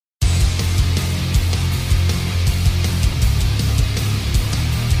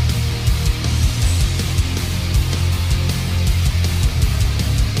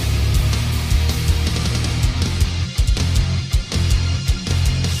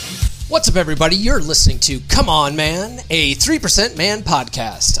What's up, everybody? You're listening to Come On Man, a 3% Man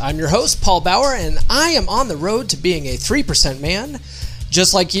podcast. I'm your host, Paul Bauer, and I am on the road to being a 3% man,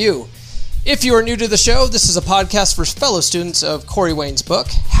 just like you. If you are new to the show, this is a podcast for fellow students of Corey Wayne's book,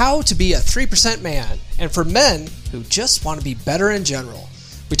 How to Be a 3% Man, and for men who just want to be better in general.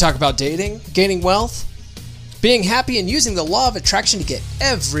 We talk about dating, gaining wealth, being happy, and using the law of attraction to get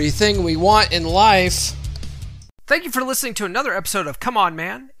everything we want in life. Thank you for listening to another episode of Come On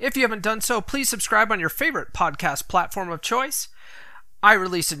Man. If you haven't done so, please subscribe on your favorite podcast platform of choice. I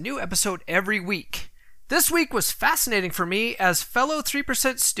release a new episode every week. This week was fascinating for me as fellow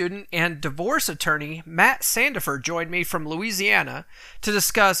 3% student and divorce attorney Matt Sandifer joined me from Louisiana to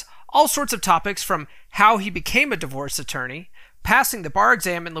discuss all sorts of topics from how he became a divorce attorney, passing the bar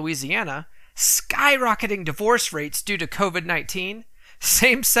exam in Louisiana, skyrocketing divorce rates due to COVID-19,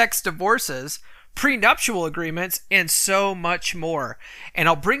 same-sex divorces, prenuptial agreements, and so much more. And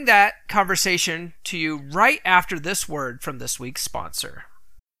I'll bring that conversation to you right after this word from this week's sponsor.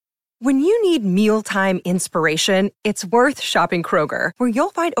 When you need mealtime inspiration, it's worth shopping Kroger, where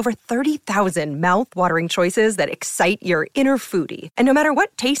you'll find over 30,000 mouth-watering choices that excite your inner foodie. And no matter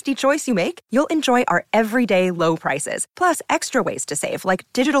what tasty choice you make, you'll enjoy our everyday low prices, plus extra ways to save, like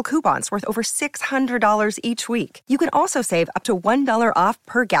digital coupons worth over $600 each week. You can also save up to $1 off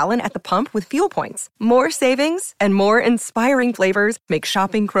per gallon at the pump with fuel points. More savings and more inspiring flavors make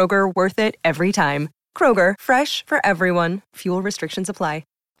shopping Kroger worth it every time. Kroger, fresh for everyone. Fuel restrictions apply.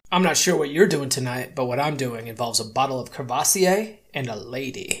 I'm not sure what you're doing tonight, but what I'm doing involves a bottle of Courvoisier and a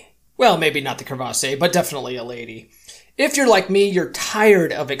lady. Well, maybe not the Courvoisier, but definitely a lady. If you're like me, you're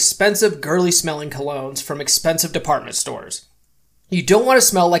tired of expensive, girly-smelling colognes from expensive department stores. You don't want to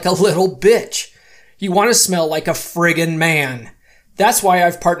smell like a little bitch. You want to smell like a friggin' man. That's why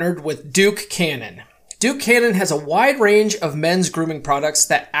I've partnered with Duke Cannon. Duke Cannon has a wide range of men's grooming products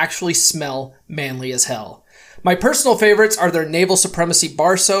that actually smell manly as hell. My personal favorites are their Naval Supremacy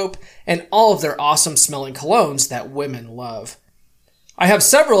bar soap and all of their awesome smelling colognes that women love. I have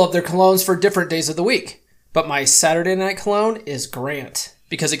several of their colognes for different days of the week, but my Saturday night cologne is Grant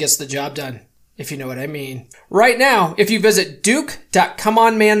because it gets the job done, if you know what I mean. Right now, if you visit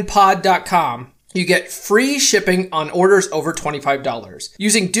duke.comeonmanpod.com, you get free shipping on orders over $25.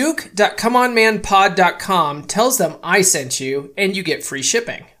 Using duke.comeonmanpod.com tells them I sent you and you get free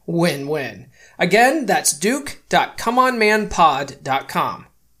shipping. Win-win. Again, that's duke.comeonmanpod.com.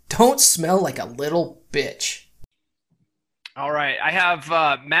 Don't smell like a little bitch. All right. I have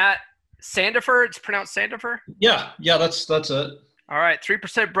Matt Sandifer. It's pronounced Sandifer? Yeah, that's it. All right.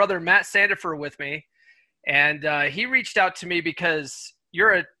 3% brother Matt Sandifer with me. And he reached out to me because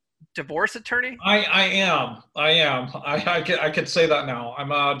you're a divorce attorney? I am. I can say that now.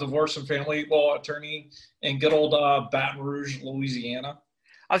 I'm a divorce and family law attorney in good old Baton Rouge, Louisiana.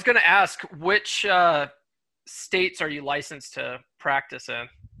 I was going to ask, which states are you licensed to practice in?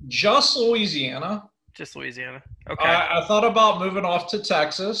 Just Louisiana. Just Louisiana. Okay. I thought about moving off to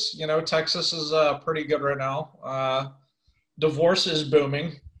Texas. You know, Texas is pretty good right now. Divorce is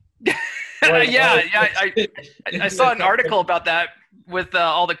booming. Yeah. I saw an article about that with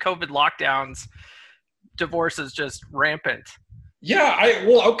all the COVID lockdowns. Divorce is just rampant. Yeah,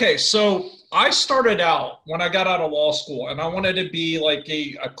 okay. So I started out when I got out of law school, and I wanted to be like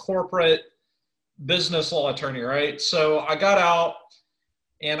a corporate business law attorney, right? So I got out,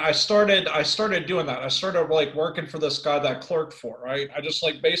 and I started doing that. I started like working for this guy that I clerked for, right? I just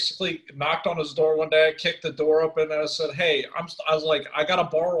like basically knocked on his door one day, I kicked the door open, and I said, "Hey, I was like, I got a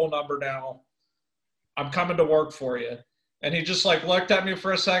bar roll number now. I'm coming to work for you." And he just like looked at me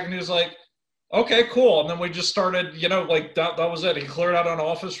for a second. He was like, "Okay, cool." And then we just started, you know, like that was it. He cleared out an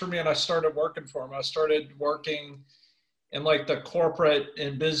office for me and I started working for him. I started working in like the corporate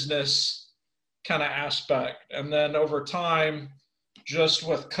and business kind of aspect. And then over time, just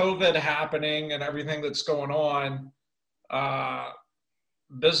with COVID happening and everything that's going on,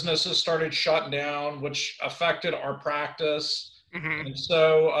 businesses started shutting down, which affected our practice. Mm-hmm. And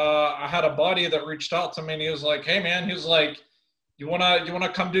so I had a buddy that reached out to me and he was like, "Hey man," he was like, you wanna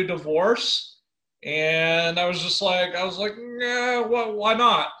come do divorce?" And I was like, "Yeah, well, why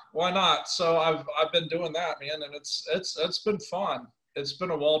not? Why not?" So I've been doing that, man, and it's been fun. It's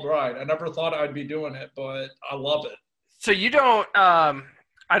been a wild ride. I never thought I'd be doing it, but I love it. So you don't, I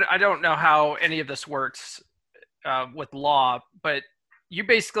don't know how any of this works with law, but you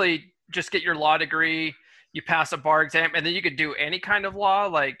basically just get your law degree, you pass a bar exam, and then you could do any kind of law,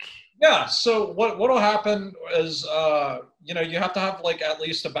 like. Yeah. So what'll happen is, you know, you have to have like at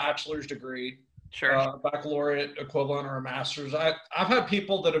least a bachelor's degree. Sure. Baccalaureate equivalent or a master's. I've had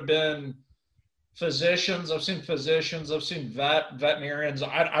people that have been physicians. I've seen physicians. I've seen veterinarians.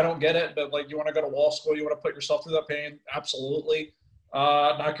 I don't get it, but like, you want to go to law school, you want to put yourself through that pain. Absolutely.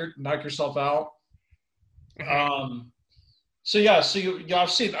 Knock yourself out. So yeah, I've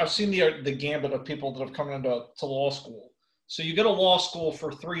seen the gambit of people that have come into law school. So you go to law school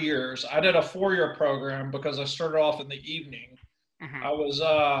for 3 years. I did a 4-year program because I started off in the evening.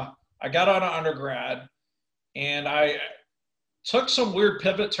 I got out of undergrad, and I took some weird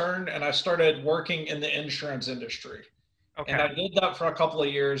pivot turn, and I started working in the insurance industry. Okay. And I did that for a couple of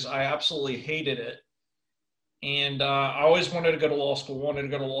years. I absolutely hated it. And I always wanted to go to law school,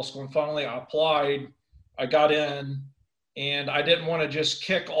 And finally I applied, I got in, and I didn't want to just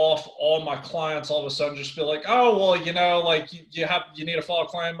kick off all my clients all of a sudden, just be like, oh, well, like you need to file a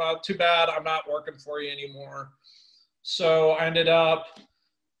claim. Too bad, I'm not working for you anymore. So I ended up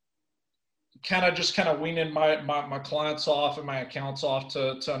kind of weaning my clients off and my accounts off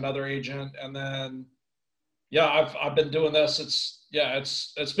to another agent. And then, yeah, I've been doing this.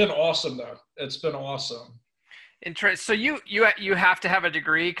 It's been awesome though. It's been awesome. So you have to have a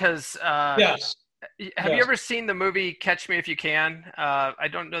degree because yes. Have you ever seen the movie Catch Me If You Can? I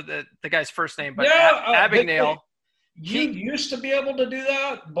don't know the guy's first name, but Abagnale. You used to be able to do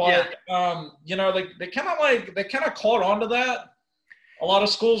that, but they kind of caught on to that. A lot of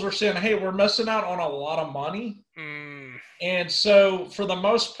schools were saying, "Hey, we're missing out on a lot of money," and so for the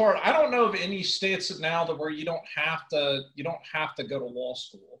most part, I don't know of any states now where you don't have to go to law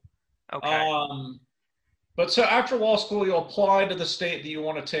school. Okay. But so after law school, you'll apply to the state that you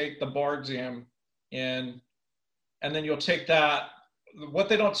want to take the bar exam in, and then you'll take that. What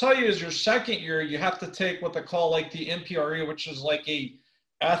they don't tell you is your second year, you have to take what they call like the MPRE, which is like a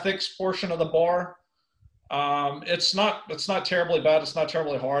ethics portion of the bar. It's not terribly bad. It's not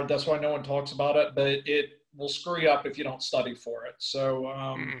terribly hard. That's why no one talks about it, but it will screw you up if you don't study for it. So,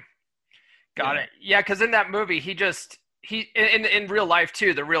 got it. Yeah. Cause in that movie, he in real life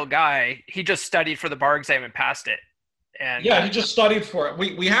too, the real guy, he just studied for the bar exam and passed it. And yeah, he just studied for it.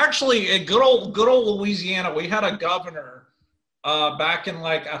 We actually, in good old Louisiana, we had a governor back in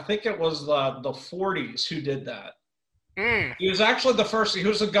I think it was the 40s who did that. He was actually the first. He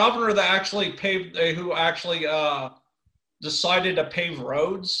was the governor that actually decided to pave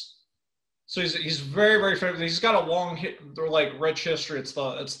roads. So he's very, very famous. He's got a long, rich history. It's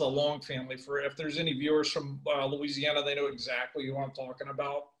the Long family. For if there's any viewers from Louisiana, they know exactly who I'm talking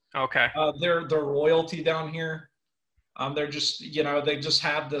about. Okay. They're royalty down here. They're just they just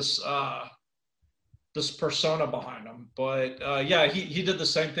have this this persona behind them. But yeah, he did the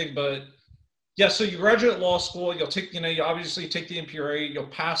same thing. But yeah, so you graduate law school, you'll take, you obviously take the MPRA, you'll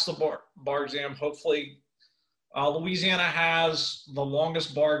pass the bar exam. Hopefully, Louisiana has the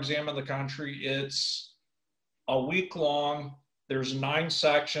longest bar exam in the country. It's a week long. There's 9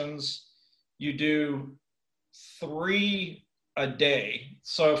 sections. You do 3 a day.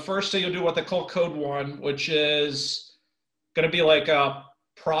 So first day you'll do what they call Code 1, which is going to be like a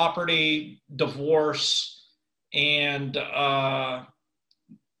property, divorce, and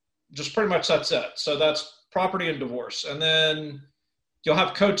just pretty much that's it. So that's property and divorce. And then you'll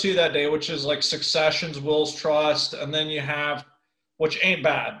have Code 2 that day, which is like successions, wills, trust. And then you have, which ain't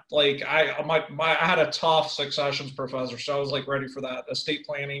bad. Like I had a tough successions professor, so I was like ready for that. Estate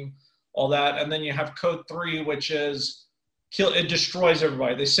planning, all that. And then you have Code 3, which is it destroys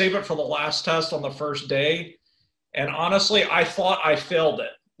everybody. They save it for the last test on the first day. And honestly, I thought I failed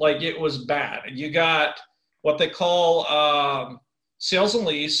it. Like it was bad. You got what they call sales and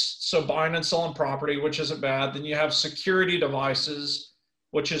lease, so buying and selling property, which isn't bad. Then you have security devices,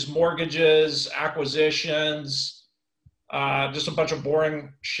 which is mortgages, acquisitions, just a bunch of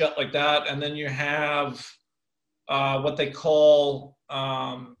boring shit like that. And then you have what they call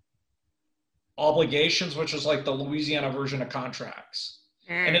obligations, which is like the Louisiana version of contracts.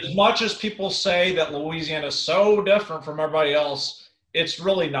 And as much as people say that Louisiana is so different from everybody else, it's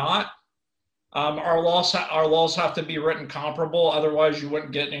really not. Our laws have to be written comparable. Otherwise, you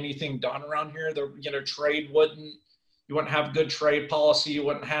wouldn't get anything done around here. You wouldn't have good trade policy. You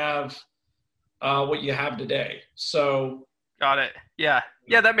wouldn't have what you have today. So. Got it. Yeah.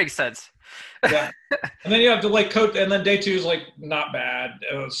 Yeah, that makes sense. Yeah. And then you have to code, and then day 2 is not bad.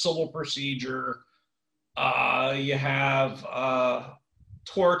 Civil procedure. You have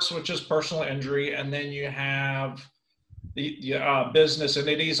torts, which is personal injury. And then you have the business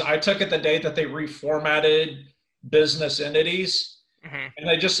entities. I took it the day that they reformatted business entities, and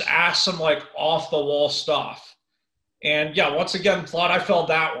they just asked some off the wall stuff. And yeah, once again, I failed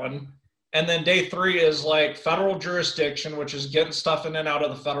that one. And then day 3 is federal jurisdiction, which is getting stuff in and out of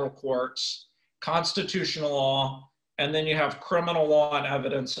the federal courts, constitutional law, and then you have criminal law and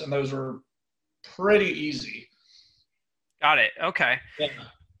evidence. And those are pretty easy. Got it. Okay. Yeah.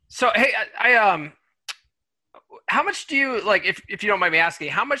 So, hey, how much do you, like, if you don't mind me asking,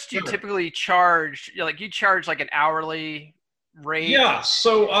 how much do you Sure. typically charge? You charge like an hourly rate? Yeah.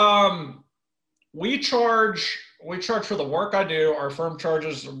 So we charge for the work I do. Our firm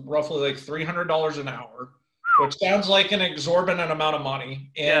charges roughly like $300 an hour, which sounds like an exorbitant amount of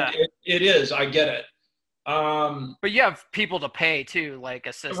money, and Yeah. it is. I get it. But you have people to pay too, like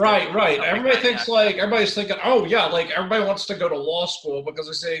assistants. Right. and stuff like Everybody that, thinks everybody's thinking, oh yeah, like everybody wants to go to law school because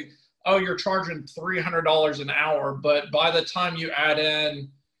they say, oh, you're charging $300 an hour, but by the time you add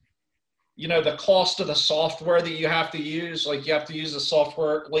in, the cost of the software that you have to use, like you have to use the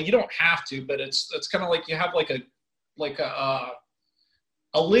software, like you don't have to, but it's kind of like you have like a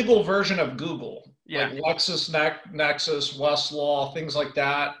legal version of Google, Yeah. like LexisNexis, Westlaw, things like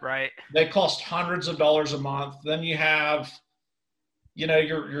that. Right. They cost hundreds of dollars a month. Then you have,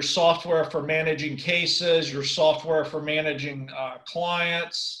 your software for managing cases, your software for managing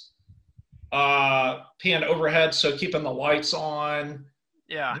clients, paying overhead, so keeping the lights on.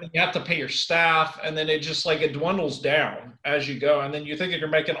 Yeah. Then you have to pay your staff, and then it just like it dwindles down as you go. And then you think that you're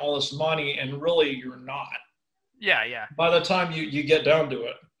making all this money, and really you're not. Yeah. Yeah. By the time you get down to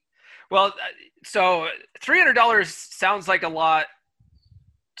it. Well, so $300 sounds like a lot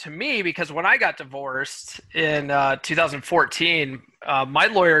to me, because when I got divorced in 2014, my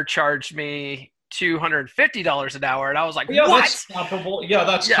lawyer charged me $250 an hour, and I was like, Yeah, "What?" that's comparable. Yeah,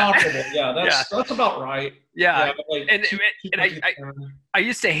 that's Yeah. comparable. Yeah, Yeah. that's about right. Yeah, like and I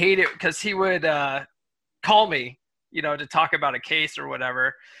used to hate it because he would call me, to talk about a case or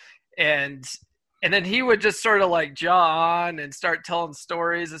whatever, and then he would just sort of like jaw on and start telling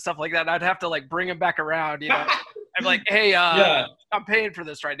stories and stuff like that. And I'd have to like bring him back around, I'm like, hey, yeah, I'm paying for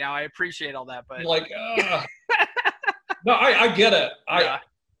this right now. I appreciate all that, but like no, I get it. Yeah.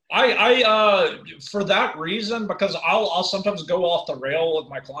 I for that reason, because I'll sometimes go off the rail with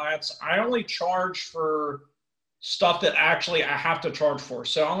my clients. I only charge for stuff that actually I have to charge for.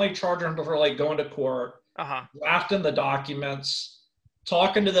 So I only charge them for like going to court, drafting the documents,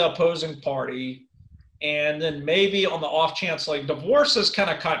 talking to the opposing party, and then maybe on the off chance, like divorce is kind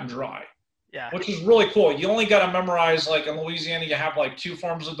of cut and dry. Yeah. Which is really cool. You only got to memorize, like in Louisiana, you have like 2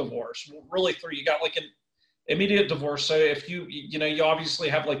 forms of divorce, really 3. You got like an immediate divorce. So if you obviously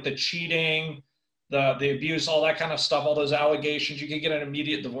have like the cheating, the abuse, all that kind of stuff, all those allegations, you can get an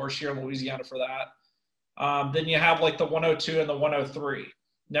immediate divorce here in Louisiana for that. Then you have like the 102 and the 103.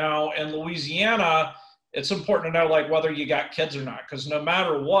 Now in Louisiana, it's important to know like whether you got kids or not, because no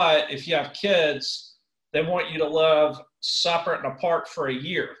matter what, if you have kids, they want you to live separate and apart for a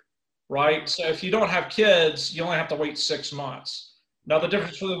year. Right? So if you don't have kids, you only have to wait 6 months. Now, the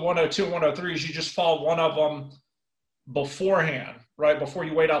difference between 102 and 103 is you just file one of them beforehand, right? Before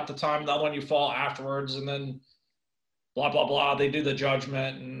you wait out the time, the other one you file afterwards, and then blah, blah, blah. They do the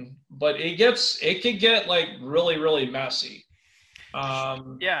judgment. But it could get like really, really messy.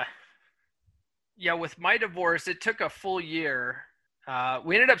 Yeah. With my divorce, it took a full year.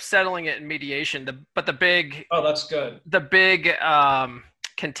 We ended up settling it in mediation, but the big Oh, that's good. The big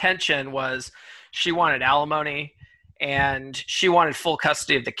contention was she wanted alimony and she wanted full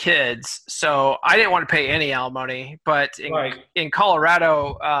custody of the kids. So I didn't want to pay any alimony, but in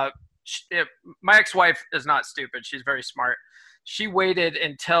Colorado, my ex-wife is not stupid. She's very smart. She waited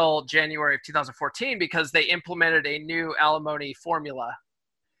until January of 2014 because they implemented a new alimony formula.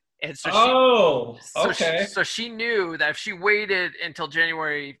 And so so she knew that if she waited until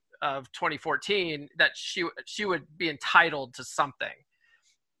January of 2014, that she would be entitled to something.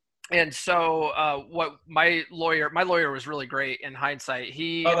 And so what my lawyer was really great in hindsight.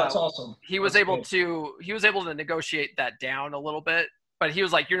 That's awesome. He was able to negotiate that down a little bit, but he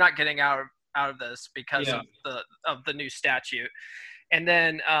was like, you're not getting out of this because of the new statute. And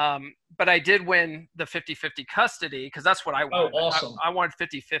then but I did win the 50-50 custody because that's what I wanted. Oh, awesome. I wanted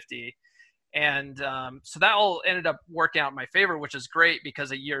 50-50. And so that all ended up working out in my favor, which is great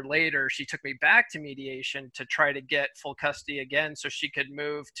because a year later she took me back to mediation to try to get full custody again so she could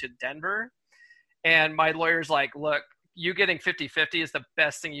move to Denver. And my lawyer's like, look, you getting 50-50 is the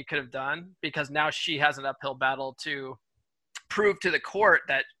best thing you could have done, because now she has an uphill battle to prove to the court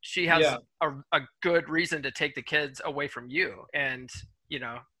that she has a good reason to take the kids away from you. And,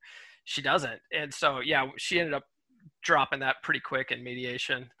 she doesn't. And so, she ended up dropping that pretty quick in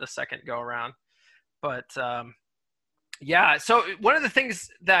mediation the second go around. But so one of the things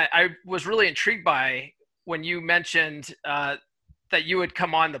that I was really intrigued by when you mentioned that you would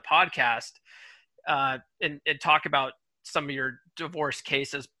come on the podcast and talk about some of your divorce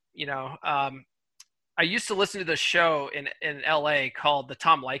cases, I used to listen to this show in LA called the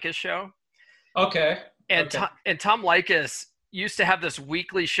Tom Leykis Show. Okay. And Okay. Tom Likas used to have this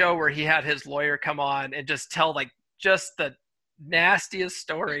weekly show where he had his lawyer come on and just tell like just the nastiest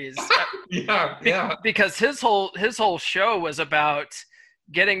stories. Yeah. Yeah. Because his whole show was about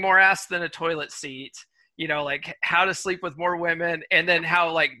getting more ass than a toilet seat, you know, like how to sleep with more women, and then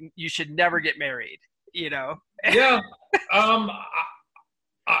how like you should never get married, you know. Yeah.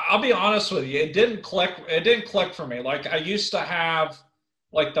 I'll be honest with you. It didn't click. It didn't click for me. Like I used to have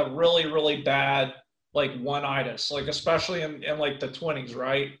like the really, really bad like one-itis, like especially in like the 20s,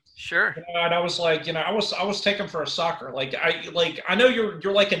 right? Sure. You know, and I was like, you know, I was taken for a soccer. Like I know you're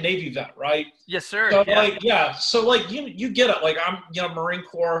like a Navy vet, right? Yes, sir. So Yeah. like yeah, so like you get it. Like I'm Marine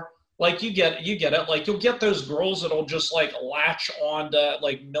Corps. Like you get it. Like you'll get those girls that'll just like latch on to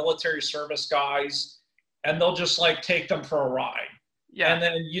like military service guys, and they'll just like take them for a ride. Yeah. And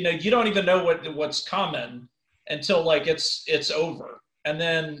then you know you don't even know what's coming until like it's over, and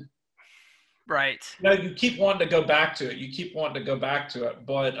then Right. you know you keep wanting to go back to it. You keep wanting to go back to it,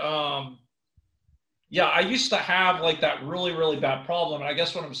 but yeah, I used to have like that really really bad problem, and I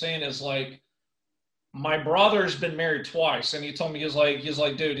guess what I'm saying is like my brother's been married twice, and he told me he's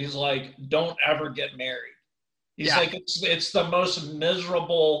like dude, he's like don't ever get married. He's Yeah. like it's the most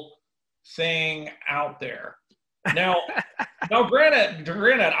miserable thing out there. Now, now, granted,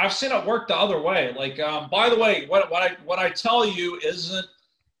 I've seen it work the other way. Like, by the way, what I tell you isn't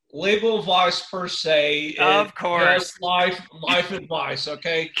legal advice per se. Of course. Just life advice.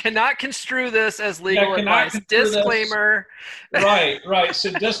 Okay. Cannot construe this as legal cannot advice. construe this. Disclaimer. Right.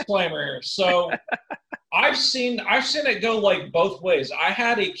 So disclaimer here. So I've seen it go like both ways. I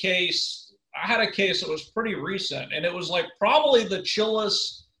had a case that was pretty recent, and it was like probably the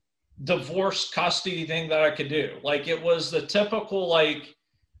chillest divorce custody thing that I could do. Like it was the typical like,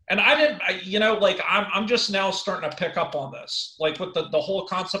 and I'm just now starting to pick up on this, like with the whole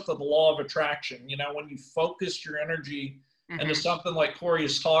concept of the law of attraction. You know, when you focus your energy into something like Corey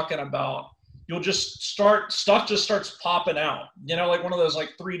is talking about, you'll just stuff just starts popping out. You know, like one of those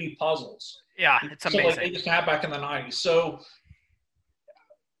like 3D puzzles. Yeah, it's amazing. So like they used to have back in the 90s. So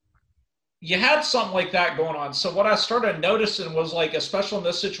you had something like that going on. So what I started noticing was like, especially in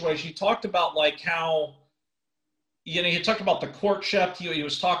this situation, he talked about like how, you know, he talked about the courtship. He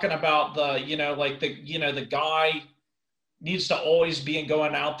was talking about the, you know, like the guy needs to always be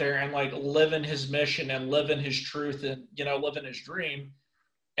going out there and like living his mission and living his truth and, you know, living his dream.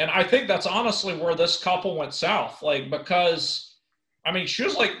 And I think that's honestly where this couple went south. Like, because I mean, she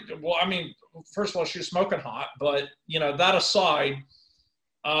was like, well, I mean, first of all, she was smoking hot, but you know, that aside,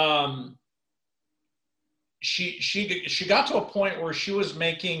 she got to a point where she was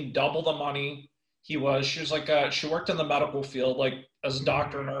making double the money he was. She was like, she worked in the medical field, like as a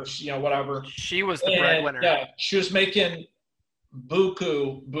doctor, nurse, you know, whatever. She was the breadwinner. Yeah, she was making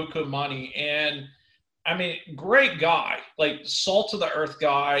buku money. And I mean, great guy, like salt of the earth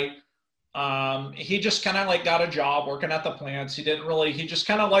guy. He just kind of like got a job working at the plants. He just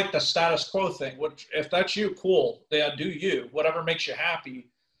kind of like the status quo thing, which if that's you, cool. Yeah, do you, whatever makes you happy.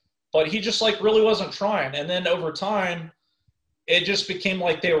 But he just like really wasn't trying. And then over time, it just became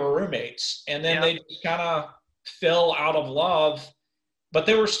like they were roommates. And then they just kind of fell out of love. But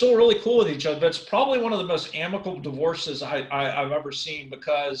they were still really cool with each other. But it's probably one of the most amicable divorces I've ever seen,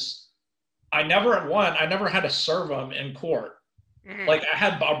 because I never had to serve them in court. Mm-hmm. Like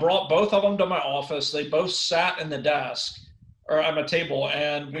I brought both of them to my office. They both sat in the desk or at my table,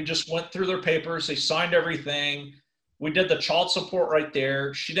 and we just went through their papers. They signed everything. We did the child support right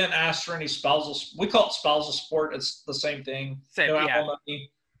there. She didn't ask for any spousal. We call it spousal support. It's the same thing. Same, no yeah.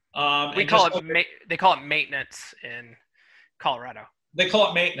 Money. We call it. They call it maintenance in Colorado. They call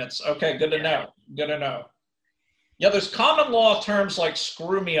it maintenance. Okay, good to know. Good to know. Yeah, there's common law terms like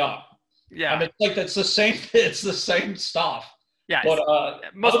 "screw me up." Yeah, I mean, it's like it's the same. It's the same stuff. Yeah, but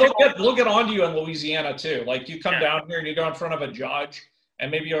they'll get on to you in Louisiana too. Like you come down here and you go in front of a judge,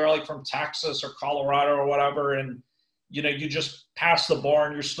 and maybe you're like from Texas or Colorado or whatever, and you know, you just pass the bar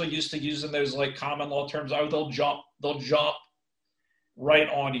and you're still used to using those like common law terms. Oh, they'll jump right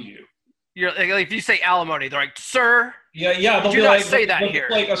onto you. You're like, if you say alimony, they're like, sir. Yeah. They'll do not say that here.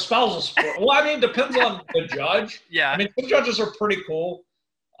 Like a spousal support. Well, I mean, depends on the judge. Yeah. I mean, some judges are pretty cool.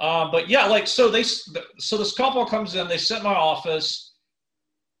 But yeah, like, so this couple comes in, they sit in my office,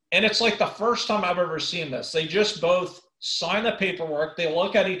 and it's like the first time I've ever seen this. They just both sign the paperwork. They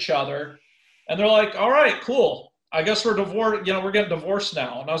look at each other and they're like, all right, cool. I guess we're divorced, you know, we're getting divorced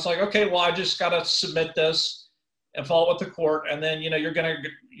now. And I was like, okay, well, I just got to submit this and follow it with the court. And then, you know, you're going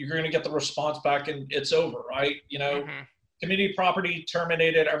to get the response back and it's over, right? You know, community property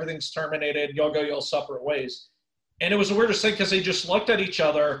terminated, everything's terminated. Y'all go your separate ways. And it was the weirdest thing because they just looked at each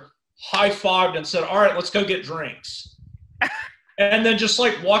other, high-fived and said, all right, let's go get drinks. And then just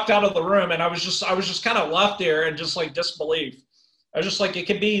like walked out of the room. And I was just kind of left there in just like disbelief. I was just like, it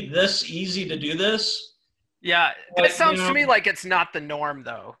could be this easy to do this. Yeah. But, It sounds you know, to me like it's not the norm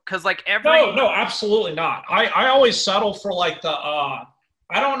though. Cause like no, absolutely not. I always settle for like the, I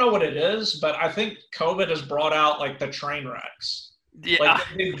don't know what it is, but I think COVID has brought out like the train wrecks. yeah. Like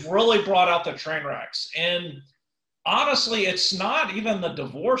they've really brought out the train wrecks. And honestly, it's not even the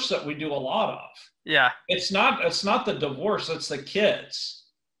divorce that we do a lot of. Yeah. It's not the divorce, it's the kids.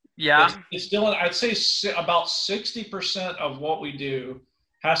 Yeah. It's still, I'd say about 60% of what we do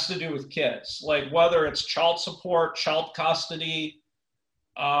has to do with kids. Like whether it's child support, child custody,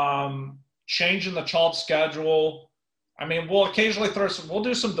 changing the child schedule. I mean, we'll occasionally we'll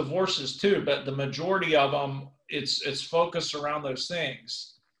do some divorces too, but the majority of them, it's focused around those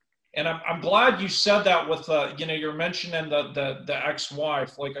things. And I'm glad you said that with, you're mentioning the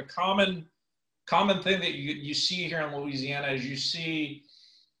ex-wife. Like a common thing that you see here in Louisiana is you see,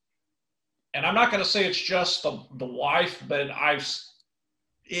 and I'm not going to say it's just the wife, but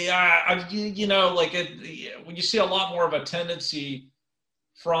when you see a lot more of a tendency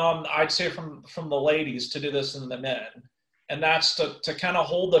I'd say from the ladies to do this than the men. And that's to kind of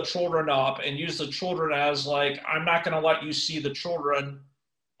hold the children up and use the children as like, I'm not going to let you see the children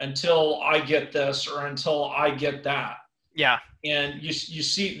until I get this or until I get that. Yeah. And you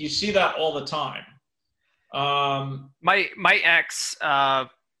see that all the time. My ex,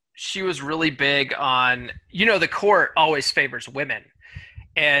 she was really big on, the court always favors women.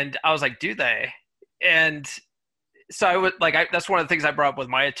 And I was like, do they? And so I would that's one of the things I brought up with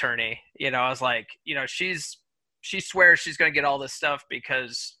my attorney. I was like, she swears she's going to get all this stuff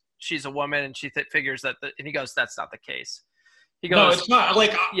because she's a woman and she figures that, and he goes, that's not the case. He goes, no, it's not.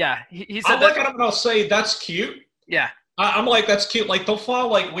 Like, yeah, he said I'm looking at him and I'll say, that's cute. Yeah. I'm like, that's cute. Like they'll file,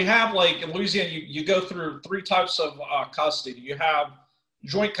 like we have like in Louisiana, you go through 3 types of custody. You have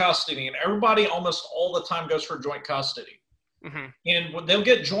joint custody, and everybody almost all the time goes for joint custody. Mm-hmm. And they'll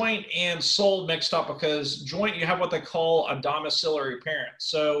get joint and sole mixed up because joint, you have what they call a domiciliary parent.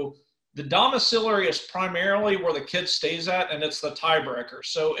 So the domiciliary is primarily where the kid stays at, and it's the tiebreaker.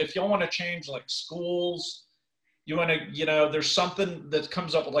 So if y'all want to change like schools, you want to, there's something that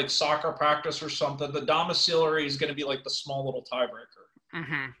comes up with like soccer practice or something, the domiciliary is going to be like the small little tiebreaker.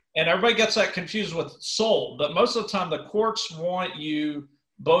 Mm-hmm. And everybody gets that confused with sole, but most of the time the courts want you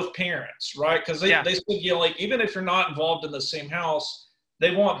both parents, right? Because they said, like, even if you're not involved in the same house,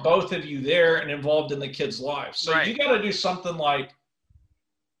 they want both of you there and involved in the kid's life. So you got to do something like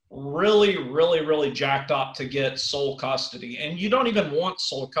really, really, really jacked up to get sole custody. And you don't even want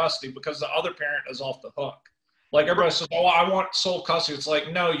sole custody because the other parent is off the hook. Like everybody says, oh, I want sole custody. It's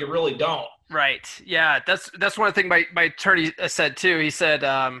like, no, you really don't. Right. Yeah. That's one of the things my attorney said too. He said,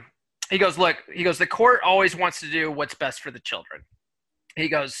 he goes, the court always wants to do what's best for the children. He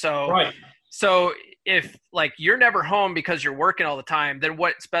goes, so if like you're never home because you're working all the time, then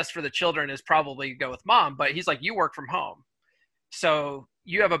what's best for the children is probably go with mom. But he's like, you work from home. So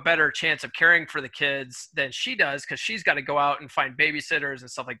you have a better chance of caring for the kids than she does because she's got to go out and find babysitters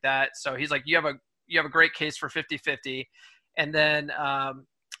and stuff like that. So he's like, you have a great case for 50-50. And then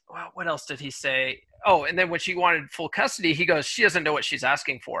what else did he say? Oh, and then when she wanted full custody, he goes, she doesn't know what she's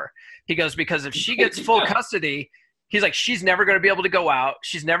asking for. He goes, because if she gets full custody, he's like, she's never going to be able to go out.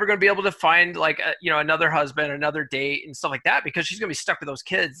 She's never going to be able to find like, another husband, another date and stuff like that because she's going to be stuck with those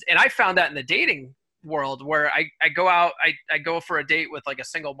kids. And I found that in the dating world where I go out, I go for a date with like a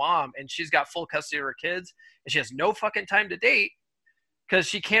single mom and she's got full custody of her kids and she has no fucking time to date because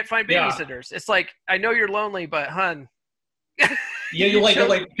she can't find babysitters. It's like, I know you're lonely, but hun. Yeah, you're like,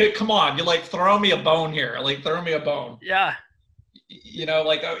 come on, you're like, throw me a bone here. Like, throw me a bone. Yeah.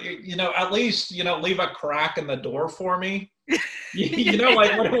 At least, leave a crack in the door for me. Like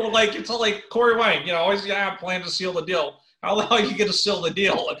it's all like Corey Wayne, always have plans to seal the deal. How the hell are you going to seal the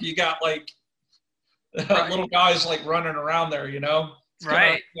deal if you got like little guys like running around there, It's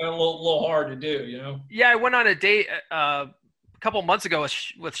right. A little hard to do, Yeah, I went on a date a couple months ago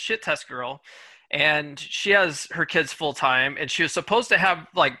with Shit Test Girl, and she has her kids full time, and she was supposed to have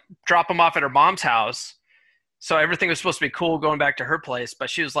like drop them off at her mom's house. So everything was supposed to be cool going back to her place, but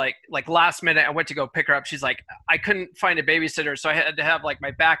she was like last minute, I went to go pick her up. She's like, I couldn't find a babysitter, so I had to have like my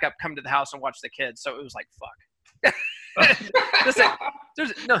backup come to the house and watch the kids. So it was like, fuck.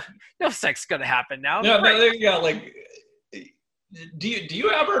 There's no sex gonna happen now. Like, do you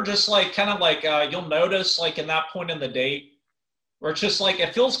ever just like kind of like you'll notice like in that point in the date where it's just like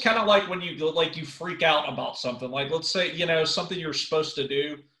it feels kind of like when you freak out about something, like let's say something you're supposed to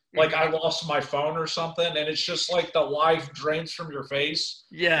do like I lost my phone or something, and it's just like the life drains from your face.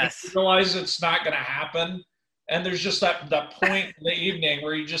 Yes. You realize it's not going to happen. And there's just that point in the evening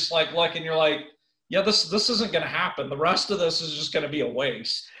where you just like look and you're like, yeah, this isn't going to happen. The rest of this is just going to be a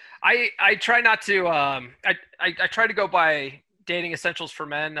waste. I try not to, I try to go by Dating Essentials for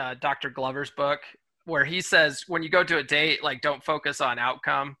Men, Dr. Glover's book, where he says, when you go to a date, like, don't focus on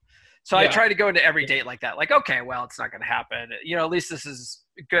outcome. So I try to go into every date like that. Like, okay, well, it's not going to happen. You know, at least this is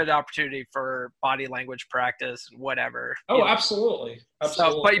a good opportunity for body language practice and whatever. Oh, absolutely.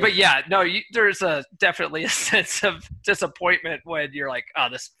 Absolutely. So, but yeah, no, there's definitely a sense of disappointment when you're like, oh,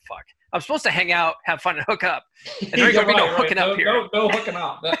 this fuck. I'm supposed to hang out, have fun, and hook up. And there's going to be no hooking up here. No hooking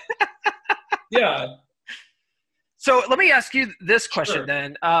up. Yeah. So let me ask you this question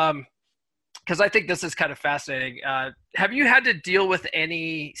then, because I think this is kind of fascinating. Have you had to deal with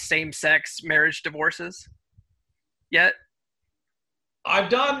any same-sex marriage divorces yet? I've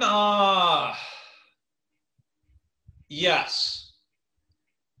done, yes.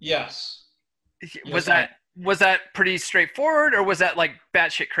 Was that pretty straightforward, or was that like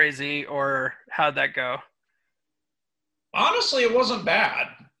batshit crazy, or how'd that go? Honestly, it wasn't bad.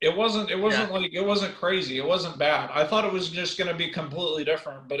 It wasn't like, it wasn't crazy. It wasn't bad. I thought it was just going to be completely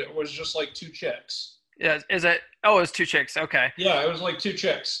different, but it was just like two chicks. Yeah. Is it? Oh, it was two chicks. Okay. Yeah. It was like two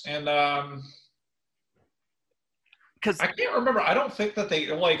chicks. And, because I can't remember. I don't think that they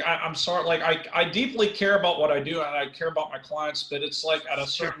like, I'm sorry. Like I deeply care about what I do and I care about my clients, but it's like at a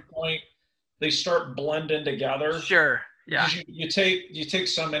certain point, they start blending together. Sure. Yeah. You take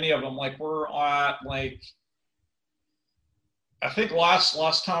so many of them. Like we're at like, I think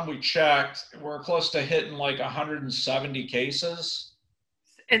last time we checked, we're close to hitting like 170 cases.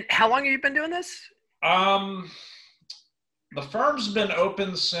 And how long have you been doing this? The firm's been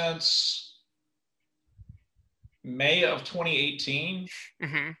open since May of 2018.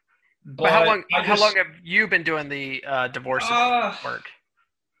 Mm-hmm. But how long have you been doing the divorce work?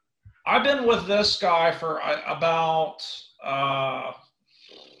 I've been with this guy for about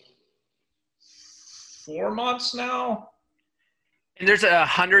 4 months now. And there's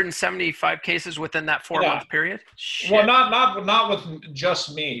 175 cases within that 4-month period? Shit. Well, not with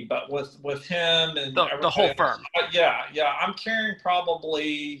just me, but with him and the whole firm. Yeah. I'm carrying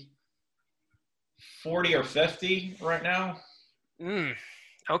probably 40 or 50 right now.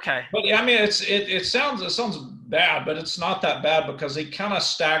 Okay. But yeah, I mean, it sounds bad, but it's not that bad because they kind of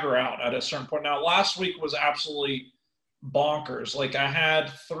stagger out at a certain point. Now, last week was absolutely bonkers. Like I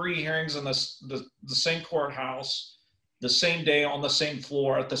had 3 hearings in the same courthouse, the same day on the same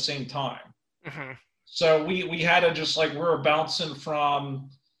floor at the same time. Mm-hmm. So we had to just like, we were bouncing from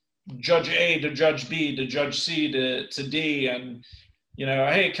Judge A to Judge B to Judge C to D, and you know,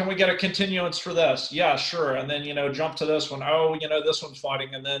 hey, can we get a continuance for this? Yeah, sure. And then, you know, jump to this one. Oh, you know, this one's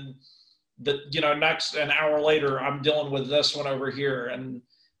fighting. And then next, an hour later, I'm dealing with this one over here. And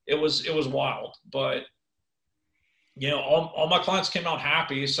it was wild, but you know, all my clients came out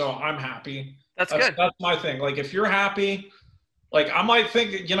happy. So I'm happy. That's good. That's my thing. Like if you're happy, like I might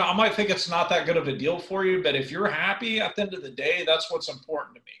think it's not that good of a deal for you, but if you're happy at the end of the day, that's what's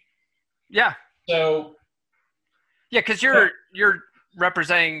important to me. Yeah. So. Yeah. Cause you're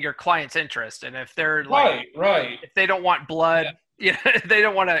representing your client's interest, and if they're like, right, if they don't want blood, if they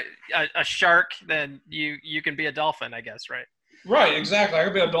don't want a shark, then you can be a dolphin, I guess, right? Right, exactly. I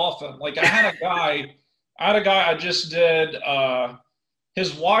could be a dolphin. Like I had a guy I just did.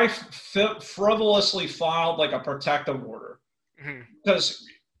 His wife frivolously filed like a protective order because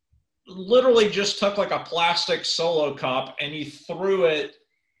literally just took like a plastic Solo cup and he threw it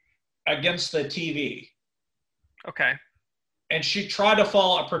against the TV. Okay. And she tried to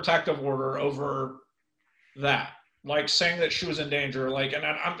file a protective order over that, like saying that she was in danger. Like, and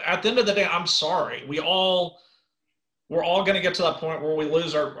I'm, at the end of the day, I'm sorry. We're all going to get to that point where we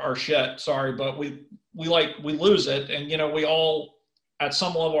lose our shit. Sorry, but we lose it. And, you know, we all at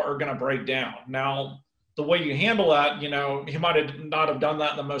some level are going to break down. Now, the way you handle that, you know, he might not have done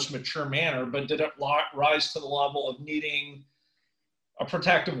that in the most mature manner, but did it rise to the level of needing a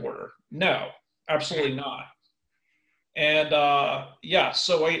protective order? No, absolutely not. And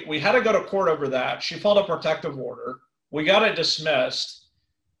so we had to go to court over that. She filed a protective order. We got it dismissed.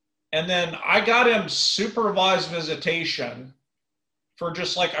 And then I got him supervised visitation for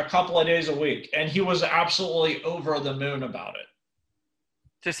just like a couple of days a week. And he was absolutely over the moon about it.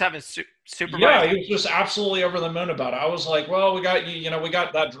 Just having supervised? Yeah, he was just absolutely over the moon about it. I was like, well, we got we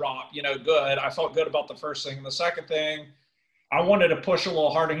got that drop, good. I felt good about the first thing. And the second thing, I wanted to push a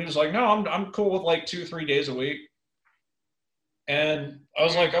little harder. He was like, no, I'm cool with like 2-3 days a week. And I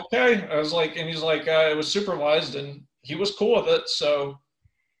was like, okay. And he's like, it was supervised and he was cool with it. So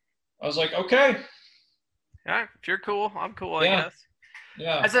I was like, okay. Yeah, if you're cool, I'm cool, I Yeah. guess.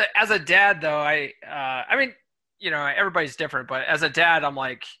 Yeah. As a dad, though, I mean, everybody's different, but as a dad, I'm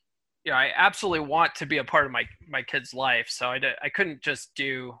like, I absolutely want to be a part of my kid's life. So I couldn't just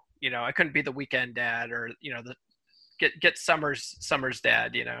do, I couldn't be the weekend dad or, the get summer's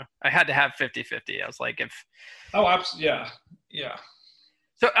dad. I had to have 50-50. I was like, if. Oh, absolutely. Yeah. Yeah.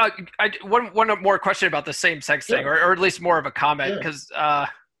 So one more question about the same sex thing, or at least more of a comment, because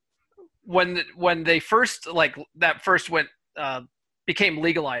when they first became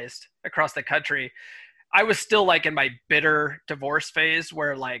legalized across the country, I was still like in my bitter divorce phase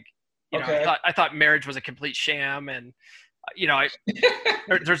where like, I thought marriage was a complete sham, and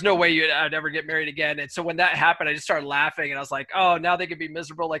there's no way I'd ever get married again. And so when that happened, I just started laughing, and I was like, oh, now they could be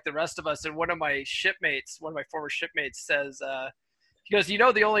miserable like the rest of us. And one of my former shipmates says, he goes,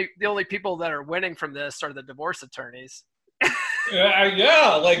 the only people that are winning from this are the divorce attorneys. Yeah, we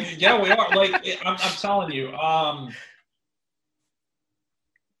are. Like, I'm telling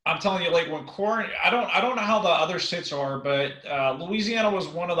you, like when quarantine, I don't know how the other states are, but Louisiana was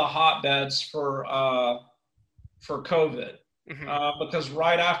one of the hotbeds for COVID. Mm-hmm. Because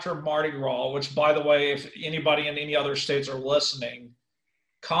right after Mardi Gras, which, by the way, if anybody in any other states are listening,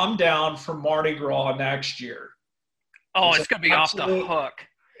 calm down for Mardi Gras next year. Oh, it's going to be off the hook.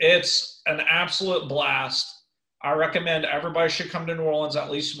 It's an absolute blast. I recommend everybody should come to New Orleans at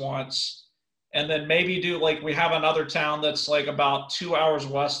least once. And then maybe do, like, we have another town that's like about 2 hours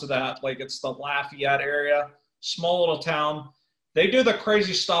west of that. Like, it's the Lafayette area, small little town. They do the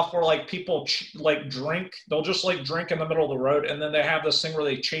crazy stuff where like people drink. They'll just like drink in the middle of the road. And then they have this thing where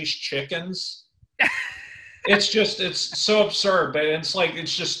they chase chickens. It's so absurd, but it's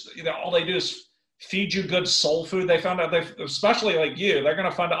just, all they do is feed you good soul food. They found out, especially like you, they're going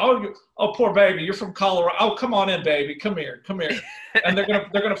to find out, oh, poor baby, you're from Colorado. Oh, come on in, baby. Come here. And they're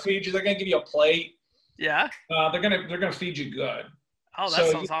going to feed you. They're going to give you a plate. Yeah. They're going to feed you good. Oh, that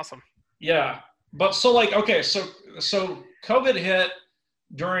sounds awesome. Yeah. But so like, okay, so COVID hit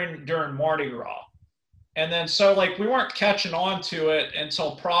during Mardi Gras. And then so like we weren't catching on to it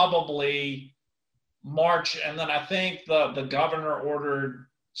until probably March. And then I think the governor ordered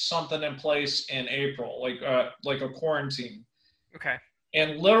something in place in April, like a quarantine. Okay.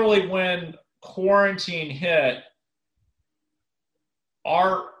 And literally when quarantine hit,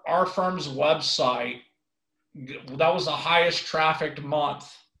 our firm's website, that was the highest trafficked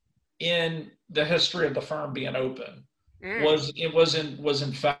month in the history of the firm being open. Was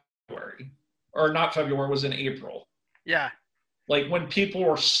in February, or not February, was in April. Yeah. Like when people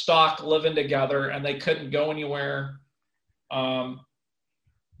were stuck living together and they couldn't go anywhere. And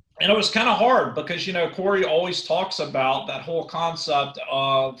it was kind of hard because, Corey always talks about that whole concept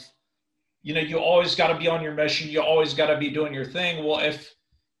of, you always got to be on your mission. You always got to be doing your thing. Well, if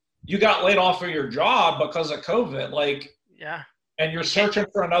you got laid off of your job because of COVID, and you're searching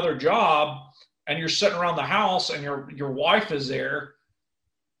for another job and you're sitting around the house and your wife is there,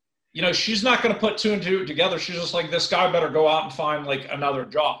 she's not going to put two and two together. She's just like, this guy better go out and find like another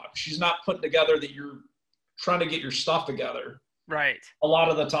job. She's not putting together that you're trying to get your stuff together. Right. A lot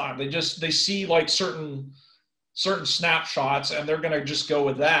of the time they see like certain snapshots and they're going to just go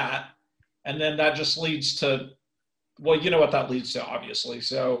with that. And then that just leads to, well, you know what that leads to, obviously.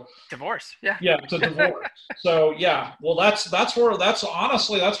 So divorce. Yeah. Yeah. To divorce. So yeah, well, that's where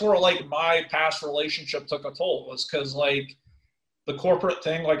like my past relationship took a toll, was because like the corporate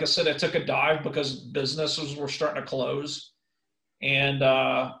thing, like I said, it took a dive because businesses were starting to close. And,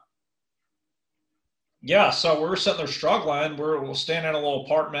 yeah, so we were sitting there struggling. We're staying in a little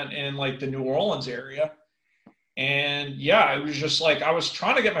apartment in like the New Orleans area. And yeah, it was just like, I was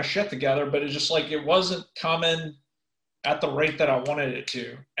trying to get my shit together, but it's just like, it wasn't coming at the rate that I wanted it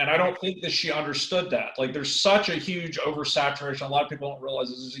to. And I don't think that she understood that. Like there's such a huge oversaturation. A lot of people don't realize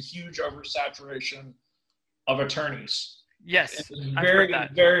there's a huge oversaturation of attorneys. Yes. It's very,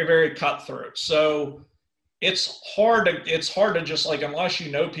 very, very cutthroat. So it's hard to just like, unless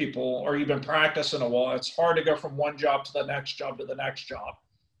you know people or you've been practicing a while, it's hard to go from one job to the next job to the next job.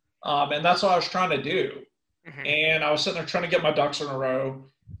 And that's what I was trying to do. Mm-hmm. And I was sitting there trying to get my ducks in a row,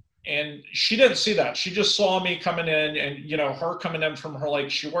 and she didn't see that. She just saw me coming in and, her coming in from her,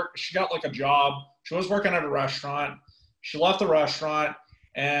 like she got like a job. She was working at a restaurant. She left the restaurant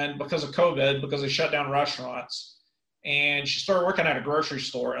and because of COVID, because they shut down restaurants, and she started working at a grocery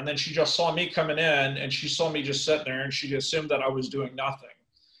store. And then she just saw me coming in and she saw me just sitting there and she assumed that I was doing nothing.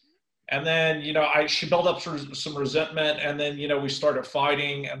 And then, she built up some resentment, and then, we started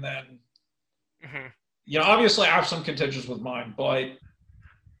fighting. And then, mm-hmm. Obviously I have some contentions with mine, but,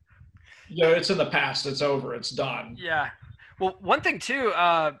 it's in the past. It's over. It's done. Yeah. Well, one thing too,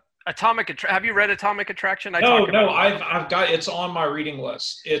 Have you read Atomic Attraction? No, I've got, it's on my reading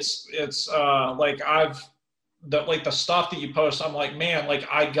list. It's like the stuff that you post, I'm like, man, like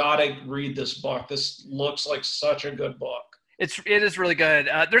I gotta read this book. This looks like such a good book. It is really good.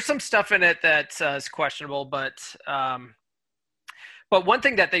 There's some stuff in it that is questionable, but one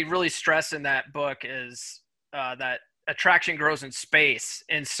thing that they really stress in that book is that attraction grows in space.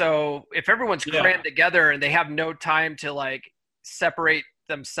 And so if everyone's crammed together and they have no time to like separate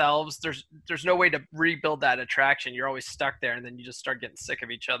themselves, there's no way to rebuild that attraction. You're always stuck there, and then you just start getting sick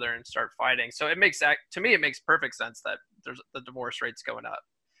of each other and start fighting. So it makes perfect sense that there's the divorce rate's going up.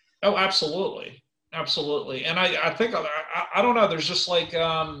 Oh, absolutely. Absolutely. And I think, I don't know, there's just like,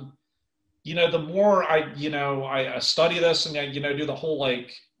 the more I study this and, do the whole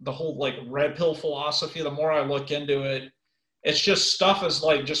red pill philosophy, the more I look into it, it's just stuff is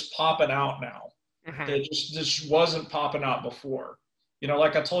like just popping out now. Mm-hmm. It just wasn't popping out before.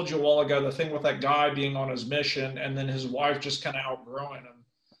 Like I told you a while ago, the thing with that guy being on his mission and then his wife just kind of outgrowing him.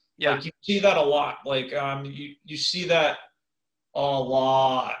 Yeah. Like you see that a lot. Like you see that a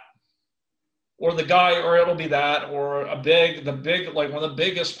lot. Or the guy, or it'll be that, or like one of the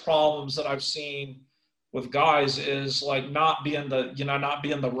biggest problems that I've seen with guys is like not being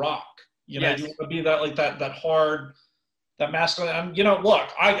the rock. Yes. You want to be that, like that hard, that masculine. And look,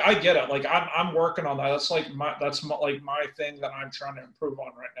 I get it. Like I'm working on that. That's my thing that I'm trying to improve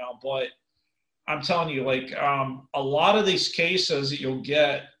on right now. But I'm telling you, like a lot of these cases that you'll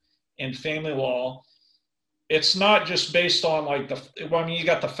get in family law, it's not just based on like you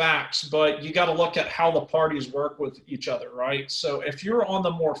got the facts, but you got to look at how the parties work with each other, right? So if you're on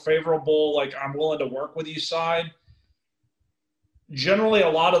the more favorable, like I'm willing to work with you side, generally a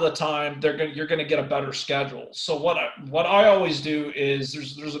lot of the time you're going to get a better schedule. So what I always do is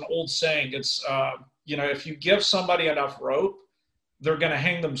there's an old saying. It's if you give somebody enough rope, they're going to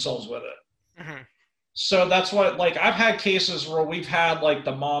hang themselves with it. Mm-hmm. So that's what, like, I've had cases where we've had, like,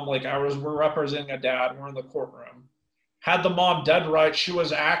 the mom, like, we're representing a dad, we're in the courtroom, had the mom dead right. She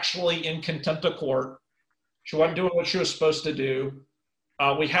was actually in contempt of court. She wasn't doing what she was supposed to do.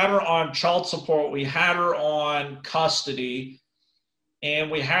 We had her on child support. We had her on custody.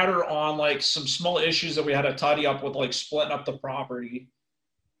 And we had her on, like, some small issues that we had to tidy up with, like, splitting up the property.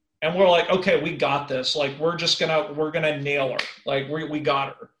 And we're like, okay, we got this. Like, we're going to nail her. Like, we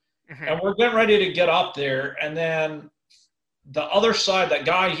got her. And we're getting ready to get up there, and then the other side, that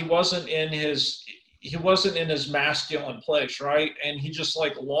guy, he wasn't in his masculine place, right? And he just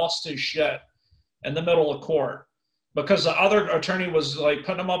like lost his shit in the middle of court because the other attorney was like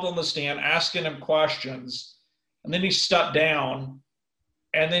putting him up on the stand, asking him questions, and then he stepped down,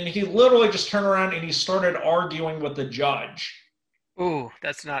 and then he literally just turned around and he started arguing with the judge. Ooh,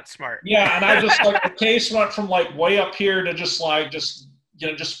 that's not smart. Yeah, and I just like the case went from like way up here to just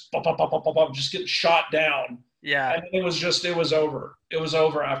get shot down. Yeah. And it was over. It was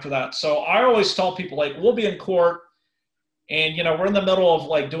over after that. So I always tell people, like, we'll be in court and, we're in the middle of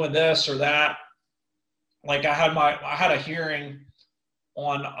like doing this or that. Like I had a hearing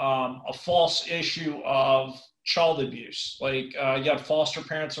on a false issue of child abuse. Like you had foster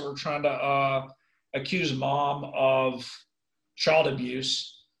parents that were trying to accuse mom of child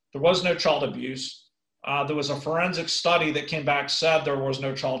abuse. There was no child abuse. There was a forensic study that came back, said there was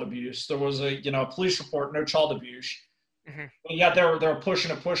no child abuse. There was a police report, no child abuse. Mm-hmm. But yet they were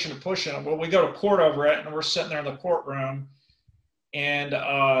pushing it. Well, we go to court over it, and we're sitting there in the courtroom, and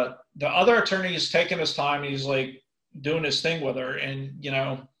the other attorney is taking his time. He's like doing his thing with her, and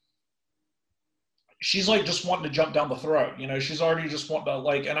she's like just wanting to jump down the throat. She's already just wanting to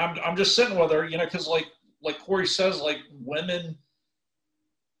like, and I'm just sitting with her, because like Corey says, like women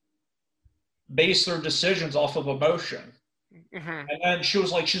base their decisions off of emotion. Mm-hmm. And then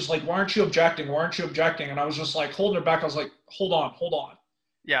she's like, why aren't you objecting? And I was just like holding her back. I was like, hold on.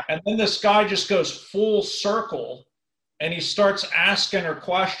 Yeah. And then this guy just goes full circle and he starts asking her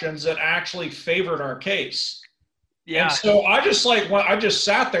questions that actually favored our case. Yeah. And so I just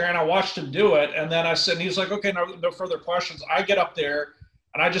sat there and I watched him do it. And then I said, and he's like, okay, no further questions. I get up there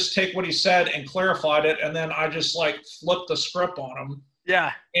and I just take what he said and clarified it. And then I just like flipped the script on him.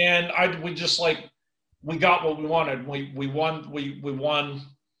 Yeah. And we got what we wanted. We won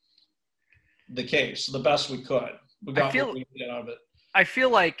the case the best we could. We got what we did out of it. I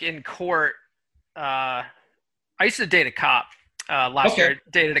feel like in court, I used to date a cop last year.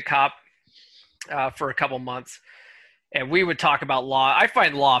 Dated a cop for a couple months, and we would talk about law. I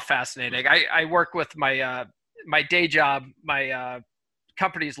find law fascinating. I work with my day job, my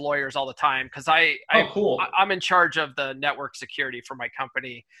company's lawyers all the time because I'm in charge of the network security for my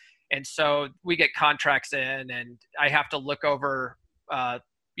company, and so we get contracts in, and I have to look over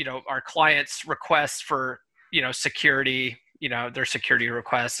our clients' requests for, security, their security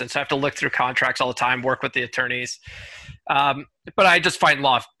requests. And so I have to look through contracts all the time, work with the attorneys. But I just find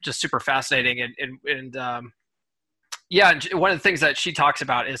law just super fascinating. And one of the things that she talks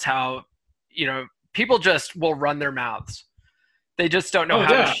about is how, people just will run their mouths. They just don't know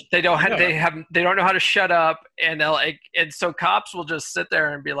they don't know how to shut up, and and so cops will just sit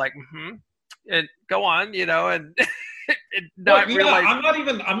there and be like, and go on, and not realize. I'm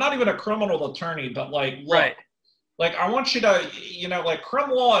not even a criminal attorney, but like, look, right. Like, I want you to, like,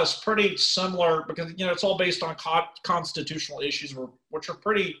 criminal law is pretty similar because, it's all based on constitutional issues, which are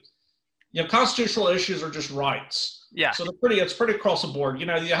pretty, constitutional issues are just rights. Yeah. So it's pretty across the board. You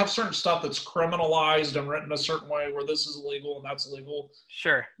have certain stuff that's criminalized and written a certain way where this is illegal and that's illegal.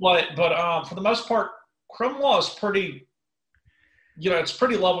 Sure. But for the most part, criminal law is pretty, it's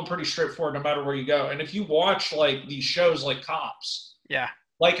pretty level, pretty straightforward no matter where you go. And if you watch, like, these shows like Cops. Yeah.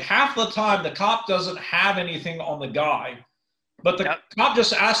 Like, half the time, the cop doesn't have anything on the guy, but the cop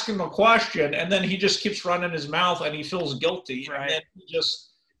just asks him a question, and then he just keeps running his mouth, and he feels guilty. Right. And then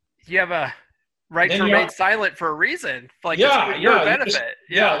you have a right to remain silent for a reason. Like, it's for your benefit.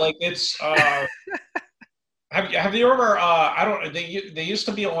 Like, it's have you ever they used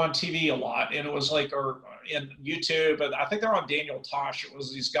to be on TV a lot, and it was like, or in YouTube, and I think they're on Daniel Tosh. It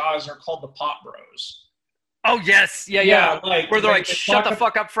was these guys are called the Pot Bros. Oh, yes. Yeah. Like, where they're like, shut the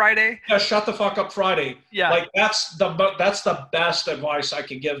fuck up Friday. Yeah, shut the fuck up Friday. Yeah. Like, that's the best advice I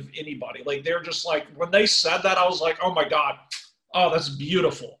could give anybody. Like, they're just like, when they said that, I was like, oh my God. Oh, that's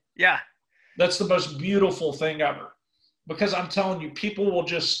beautiful. Yeah. That's the most beautiful thing ever. Because I'm telling you, people will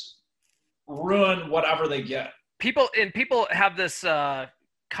just ruin whatever they get. People have this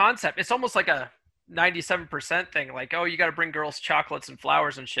concept. It's almost like a 97% thing. Like, oh, you got to bring girls chocolates and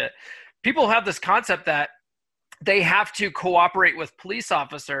flowers and shit. People have this concept that they have to cooperate with police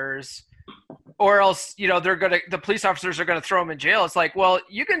officers, or else, the police officers are going to throw them in jail. It's like, well,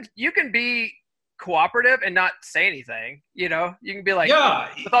 you can be cooperative and not say anything. You can be like,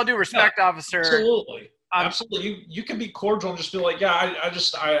 with all due respect, officer. Absolutely. You can be cordial and just be like, I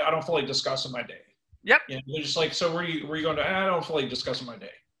don't feel like discussing my day. Yep. They're just like, so where are you going to? I don't feel like discussing my day.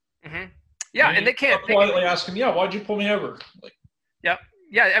 Mm-hmm. Yeah, and they can't politely ask him, why'd you pull me over? Like, yep.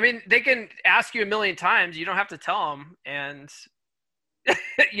 Yeah, I mean, they can ask you a million times. You don't have to tell them, and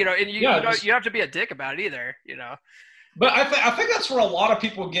you don't have to be a dick about it either. But I think that's where a lot of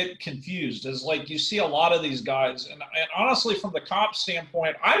people get confused. Is like, you see a lot of these guys, and honestly, from the cop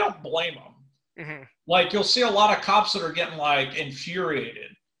standpoint, I don't blame them. Mm-hmm. Like, you'll see a lot of cops that are getting, like, infuriated.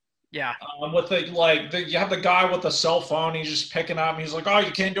 Yeah. With you have the guy with the cell phone. He's just picking up. And he's like, "Oh,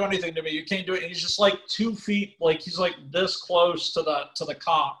 you can't do anything to me. You can't do it." And he's just like 2 feet, like he's like this close to the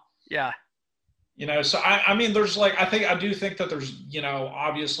cop. Yeah. So I mean, there's like, I do think that there's,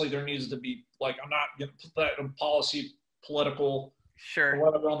 obviously there needs to be, like, I'm not going to put that in policy, political, sure, or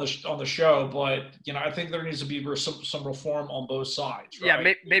whatever on the show, but I think there needs to be some reform on both sides. Right?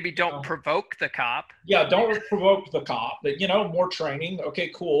 Yeah. Maybe don't provoke the cop. Yeah. Don't provoke the cop. But more training.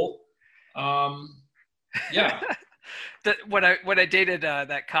 Okay, cool. Yeah. When I dated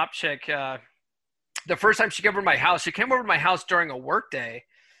that cop chick, the first time she came over to my house, during a work day,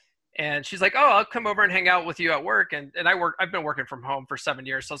 and she's like, "Oh, I'll come over and hang out with you at work." And I've been working from home for 7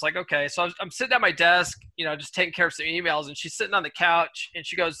 years, so I was like, okay. So I'm sitting at my desk, just taking care of some emails, and she's sitting on the couch, and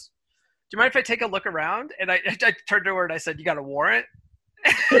she goes, "Do you mind if I take a look around?" And I turned to her and I said, "You got a warrant?"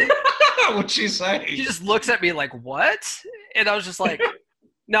 What'd she say? She just looks at me like, "What?" And I was just like,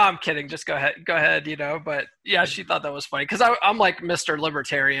 "No, I'm kidding. Just go ahead. But yeah, she thought that was funny because I'm like Mr.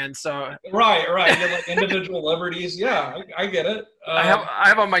 Libertarian, so right. You're like individual liberties. Yeah, I get it. I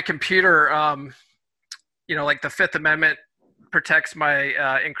have on my computer, like the Fifth Amendment protects my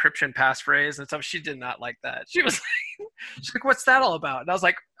encryption passphrase and stuff. She did not like that. She was like, she's like, "What's that all about?" And I was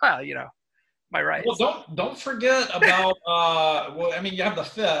like, "Well, my rights." Well, don't forget about. You have the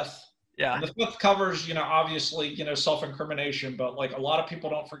Fifth. Yeah. And the Fifth covers, obviously, self-incrimination, but like a lot of people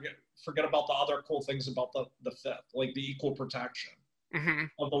don't forget about the other cool things about the Fifth, like the equal protection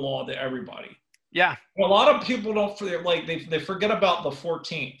of the law to everybody. Yeah. A lot of people don't forget, like they forget about the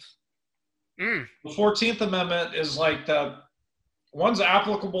 14th. The 14th Amendment is like one's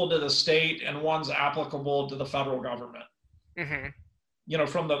applicable to the state and one's applicable to the federal government.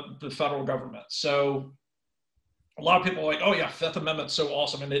 From the federal government. So a lot of people are like, "Oh yeah, Fifth Amendment's so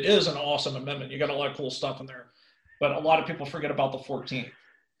awesome," and it is an awesome amendment. You got a lot of cool stuff in there, but a lot of people forget about the 14th.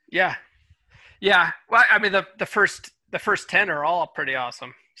 Yeah. Well, I mean, the first 10 are all pretty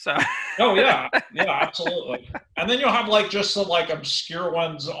awesome. So. Oh yeah, absolutely. And then you'll have like just some like obscure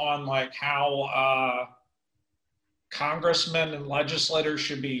ones on like how congressmen and legislators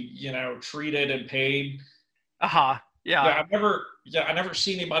should be, treated and paid. Uh-huh. Yeah. I never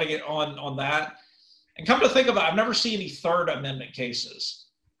see anybody on that. And come to think of it, I've never seen any Third Amendment cases.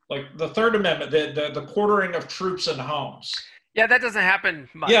 Like the Third Amendment, the quartering of troops in homes. Yeah, that doesn't happen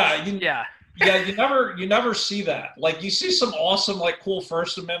much. Yeah. Yeah, you never see that. Like you see some awesome, like cool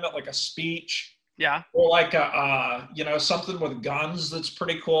First Amendment, like a speech. Yeah. Or like something with guns that's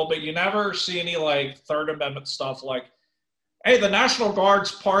pretty cool, but you never see any like Third Amendment stuff like, hey, the National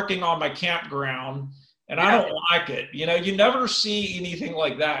Guard's parking on my campground and I don't like it. You never see anything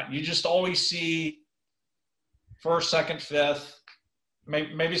like that. You just always see first, second, fifth,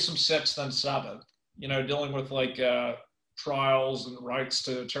 maybe some sixth and seventh, dealing with like trials and rights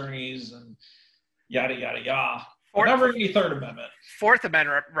to attorneys and yada, yada, yada. Never any Third Amendment. Fourth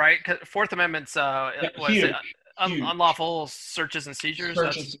Amendment, right? Fourth Amendment's huge. Unlawful searches and seizures.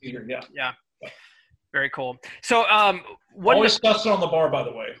 Search and seizure, yeah. Very cool. So, always tested on the bar, by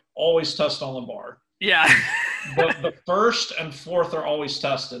the way. Always tested on the bar. Yeah. the first and fourth are always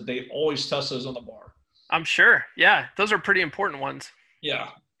tested. They always test those on the bar. I'm sure. Yeah, those are pretty important ones. Yeah,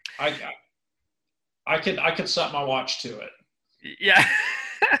 I could set my watch to it. Yeah.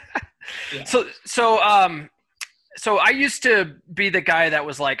 Yeah. So I used to be the guy that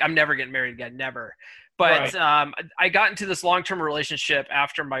was like, I'm never getting married again, never. But right. I got into this long-term relationship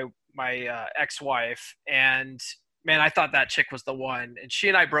after my ex-wife, and man, I thought that chick was the one. And she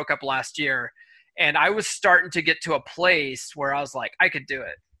and I broke up last year, and I was starting to get to a place where I was like, I could do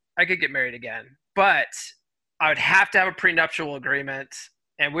it. I could get married again, but I would have to have a prenuptial agreement,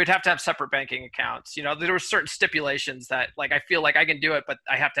 and we'd have to have separate banking accounts. There were certain stipulations that, like, I feel like I can do it, but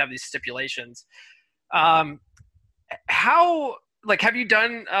I have to have these stipulations. How, like, have you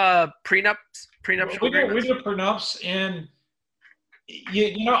done prenuptial agreements? We do prenups, and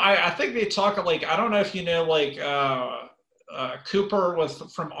I think they talk like, I don't know if like Cooper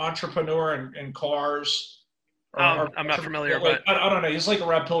from Entrepreneur and Cars. I'm not familiar, but I don't know. He's like a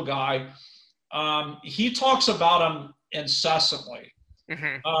red pill guy. He talks about them incessantly,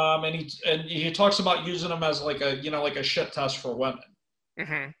 and he talks about using them as like a shit test for women.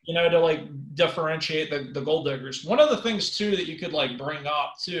 To like differentiate the gold diggers. One of the things too that you could like bring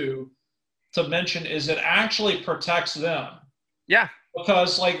up too to mention is it actually protects them. Yeah.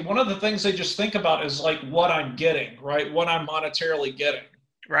 Because like one of the things they just think about is like what I'm getting, right? What I'm monetarily getting.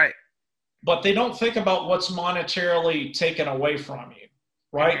 Right. But they don't think about what's monetarily taken away from you,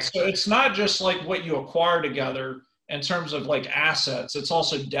 right? So it's not just like what you acquire together in terms of like assets, it's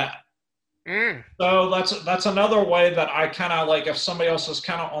also debt. So that's another way that I kind of like, if somebody else is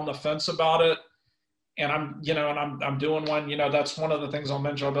kind of on the fence about it, and I'm doing one, that's one of the things I'll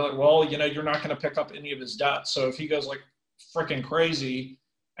mention. I'll be like, well, you're not going to pick up any of his debt. So if he goes like freaking crazy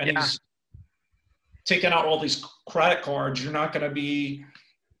and he's taking out all these credit cards, you're not going to be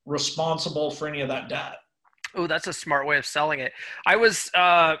responsible for any of that debt. Oh, that's a smart way of selling it. I was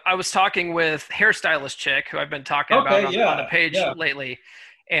talking with hairstylist chick who I've been talking about on the page lately,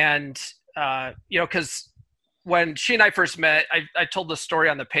 and because when she and I first met, I told the story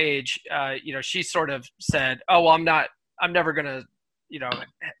on the page. She sort of said, "Oh, well, I'm never gonna,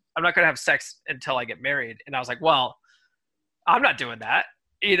 I'm not gonna have sex until I get married." And I was like, "Well, I'm not doing that."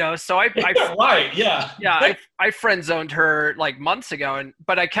 So I friend zoned her like months ago,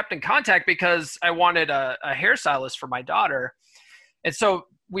 but I kept in contact because I wanted a hairstylist for my daughter, and so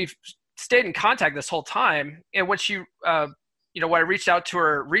we've stayed in contact this whole time. And when she, when I reached out to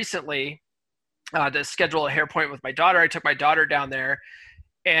her recently to schedule a hair appointment with my daughter, I took my daughter down there,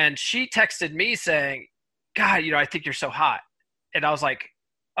 and she texted me saying, "God, I think you're so hot," and I was like,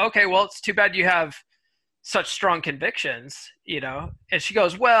 "Okay, well, it's too bad you have such strong convictions, and she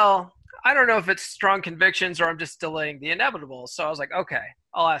goes, "Well, I don't know if it's strong convictions or I'm just delaying the inevitable." So I was like, "Okay,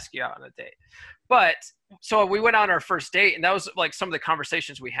 I'll ask you out on a date." But so we went on our first date, and that was like some of the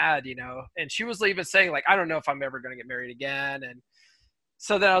conversations we had, and she was even saying like, "I don't know if I'm ever going to get married again." And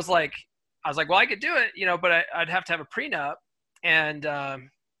so then I was like, well, I could do it, but I'd have to have a prenup. And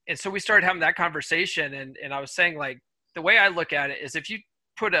so we started having that conversation, and I was saying like, the way I look at it is if you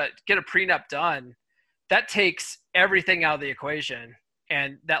get a prenup done, that takes everything out of the equation,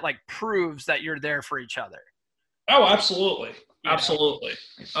 and that like proves that you're there for each other. Oh, absolutely. Absolutely.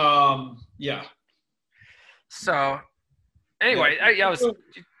 Yeah. So anyway, I was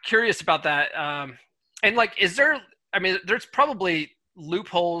curious about that. And like, there's probably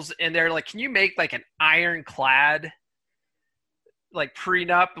loopholes in there. Like, can you make like an ironclad like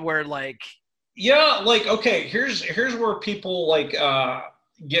prenup where like, okay, here's where people like,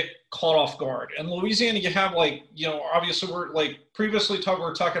 get caught off guard. In Louisiana, you have like, obviously we're like previously we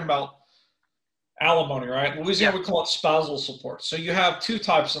were talking about alimony, right? In Louisiana, Yeah. we call it spousal support. So you have two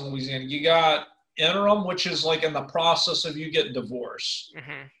types in Louisiana. You got interim, which is like in the process of you getting divorced,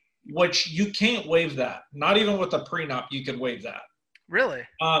 Hmm. which you can't waive that. Not even with a prenup, you can waive that. Really?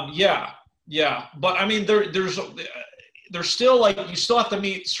 Yeah. But I mean, there's still like, you still have to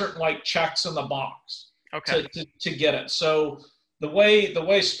meet certain like checks in the box Okay. to get it. So the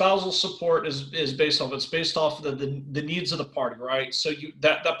way spousal support is based off, it's based off of the needs of the party, right? So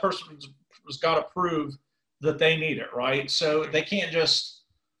that person has got to prove that they need it, right? So they can't just,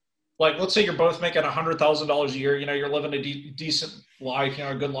 like, let's say you're both making $100,000 a year, you're living a decent life,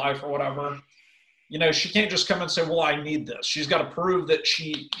 a good life or whatever. She can't just come and say, well, I need this. She's got to prove that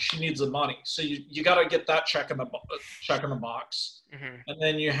she needs the money. So you got to get that check in the box. Hmm. And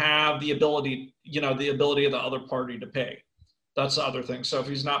then you have the ability of the other party to pay. That's the other thing. So if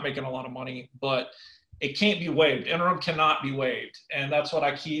he's not making a lot of money, but it can't be waived. Interim cannot be waived. And that's what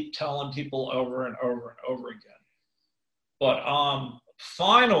I keep telling people over and over and over again. But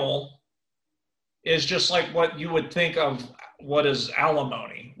final is just like what you would think of what is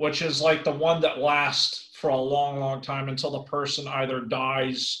alimony, which is like the one that lasts for a long, long time until the person either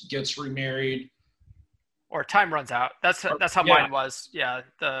dies, gets remarried, or time runs out. That's how Yeah. mine was. Yeah.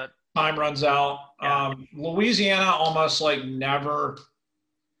 time runs out. Yeah. Louisiana almost like never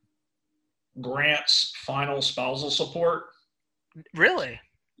grants final spousal support. Really?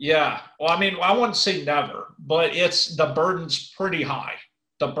 Yeah. Well, I mean, I wouldn't say never, but the burden's pretty high.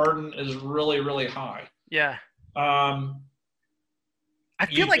 The burden is really, really high. Yeah. I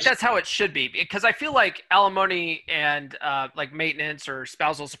You feel like just- that's how it should be, because I feel like alimony and like maintenance or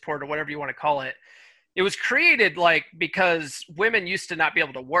spousal support or whatever you want to call it, it was created like because women used to not be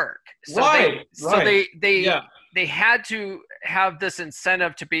able to work. So Right. they had to have this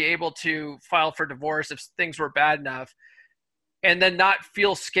incentive to be able to file for divorce if things were bad enough, and then not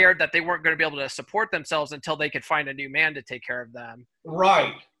feel scared that they weren't going to be able to support themselves until they could find a new man to take care of them.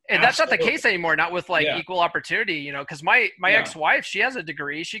 Right. And that's not the Absolutely. case anymore, not with like Yeah. equal opportunity, because my Yeah. ex-wife, she has a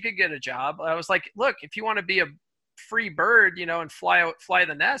degree, she could get a job. I was like, look, if you want to be a free bird, and fly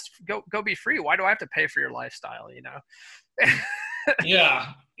the nest, go be free. Why do I have to pay for your lifestyle,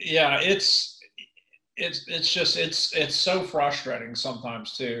 Yeah. It's just, it's so frustrating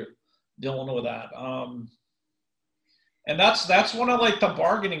sometimes too, dealing with that. And that's one of like the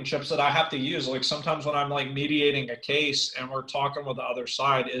bargaining chips that I have to use. Like sometimes when I'm like mediating a case and we're talking with the other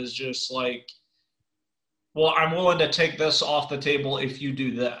side, is just like, well, I'm willing to take this off the table if you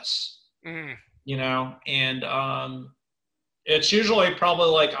do this, Mm. and it's usually probably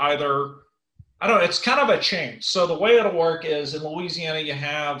like either, I don't know, it's kind of a chain. So the way it'll work is in Louisiana, you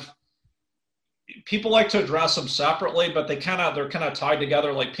have people like to address them separately, but they're kind of tied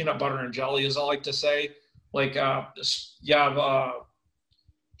together like peanut butter and jelly, as I like to say. Like you have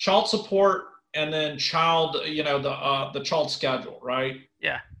child support and then child, the child schedule, right?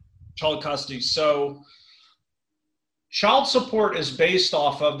 Yeah. Child custody. So child support is based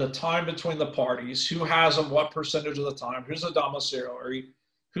off of the time between the parties, who has them, what percentage of the time, who's the domiciliary,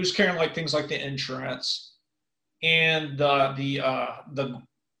 who's carrying like things like the insurance, and the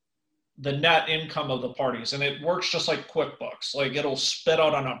net income of the parties. And it works just like QuickBooks. Like it'll spit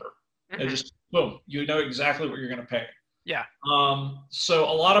out a number. Mhm. It just boom, you know exactly what you're going to pay. Yeah. So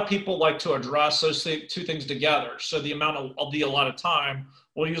a lot of people like to address those two things together. So the amount of the allotted time,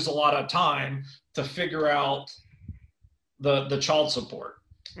 we'll use a lot of time to figure out the child support.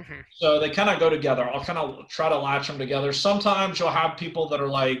 Mhm. So they kind of go together. I'll kind of try to latch them together. Sometimes you'll have people that are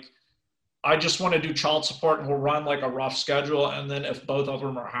like, I just want to do child support, and we'll run like a rough schedule. And then if both of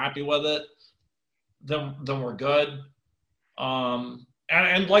them are happy with it, then we're good.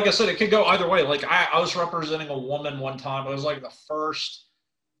 And like I said, it could go either way. Like I was representing a woman one time. It was like the first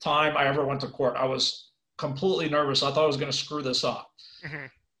time I ever went to court. I was completely nervous. I thought I was going to screw this up. Mhm.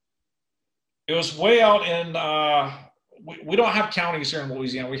 It was way out in, we don't have counties here in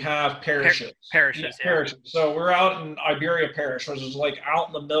Louisiana. We have parishes. Parishes. Yeah. Parishes. So we're out in Iberia Parish, which is like out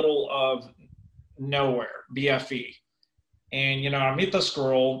in the middle of nowhere, BFE. And, I meet this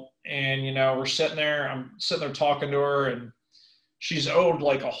girl, and, we're sitting there. I'm sitting there talking to her, and she's owed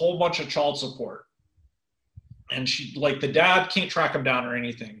like a whole bunch of child support. And she, like, the dad can't track him down or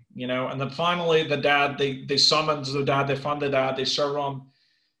anything, And then finally the dad, they summons the dad, they find the dad, they serve him.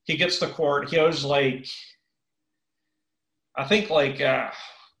 He gets to court. He owes like, I think like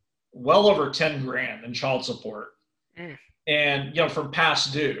well over 10 grand in child support. Mm. And, from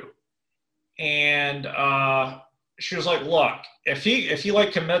past due. And she was like, look, if he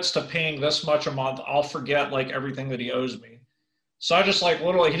like commits to paying this much a month, I'll forget like everything that he owes me. So I just like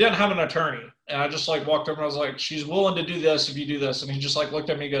literally, he didn't have an attorney. And I just like walked over and I was like, she's willing to do this if you do this. And he just like looked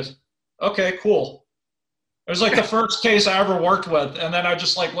at me and goes, okay, cool. It was like the first case I ever worked with. And then I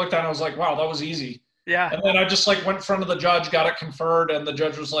just like looked at it and I was like, wow, that was easy. Yeah. And then I just like went in front of the judge, got it conferred, and the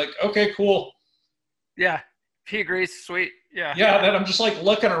judge was like, okay, cool. Yeah. If he agrees, sweet. Yeah. Yeah. And then I'm just like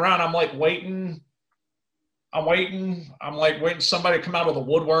looking around. I'm like waiting. I'm like waiting somebody to come out of the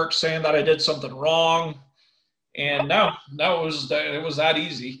woodwork saying that I did something wrong. And no, it was that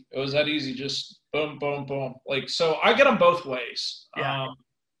easy. It was that easy. Just boom, boom, boom. Like, so I get them both ways. Yeah.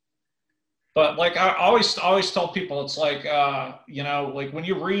 But like, I always tell people, it's like, like when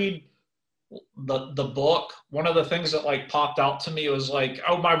you read the book, one of the things that like popped out to me was like,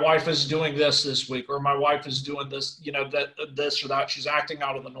 oh, my wife is doing this week, or my wife is doing this, that this or that. She's acting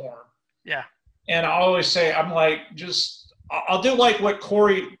out of the norm. Yeah. And I always say, I'm like, I'll do like what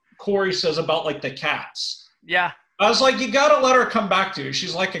Corey says about like the cats. Yeah. I was like, you got to let her come back to you.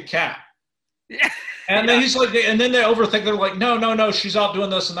 She's like a cat. Yeah. And then he's like, and then they overthink. They're like, no, she's out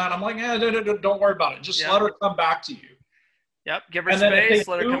doing this and that. I'm like, don't worry about it. Just let her come back to you. Yep. Give her and then space. If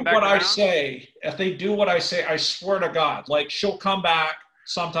they let her do come back what around. if they do what I say, I swear to God, like she'll come back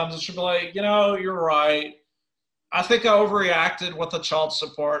sometimes and she'll be like, you're right. I think I overreacted with the child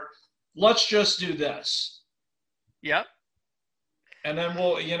support. Let's just do this. Yep. And then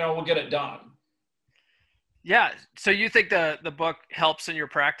we'll get it done. Yeah. So you think the book helps in your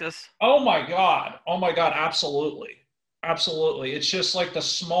practice? Oh my God. Absolutely. Absolutely. It's just like the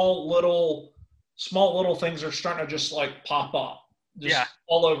small little things are starting to just like pop up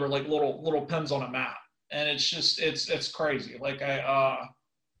all over, like little pins on a map. And it's just, it's crazy. Like I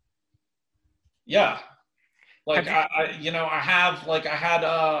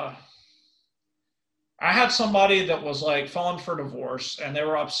had somebody that was like filing for divorce, and they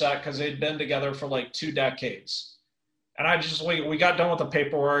were upset because they'd been together for like 2 decades. And we got done with the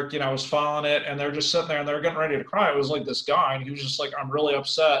paperwork, I was filing it, and they're just sitting there and they're getting ready to cry. It was like this guy, and he was just like, I'm really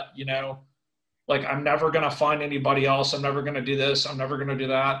upset, like I'm never going to find anybody else. I'm never going to do this. I'm never going to do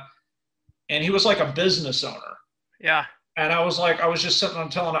that. And he was like a business owner. Yeah. And I was just sitting there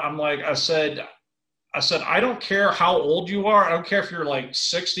telling him, I said, I don't care how old you are. I don't care if you're like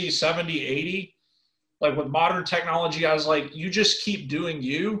 60, 70, 80. Like with modern technology, I was like, you just keep doing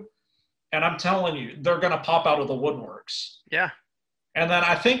you. And I'm telling you, they're going to pop out of the woodworks. Yeah. And then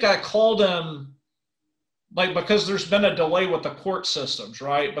I think I called him, like, because there's been a delay with the court systems,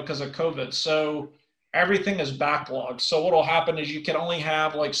 right? Because of COVID. So everything is backlogged. So what'll happen is you can only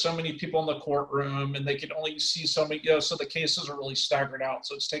have like so many people in the courtroom, and they can only see so many, so the cases are really staggered out.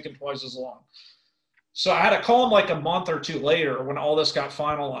 So it's taken twice as long. So I had to call him like a month or 2 later when all this got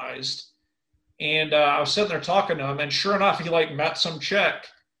finalized. And I was sitting there talking to him, and sure enough, he like met some chick.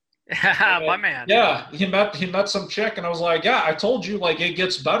 My man. Yeah, he met some chick, and I was like, yeah, I told you, like, it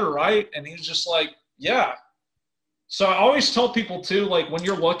gets better, right? And he's just like, yeah. So I always tell people too, like, when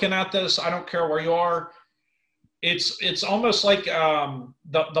you're looking at this, I don't care where you are, it's almost like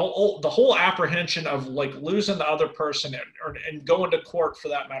the whole apprehension of like losing the other person and going to court for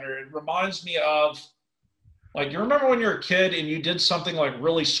that matter. It reminds me of, like, you remember when you're a kid and you did something like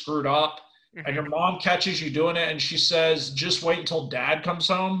really screwed up, and your mom catches you doing it, and she says, just wait until dad comes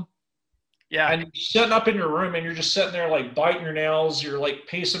home. Yeah. And you're sitting up in your room, and you're just sitting there like biting your nails. You're like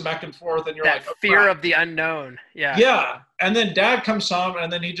pacing back and forth, and you're that like, oh, fear crap. of the unknown. Yeah. Yeah. And then dad comes home, and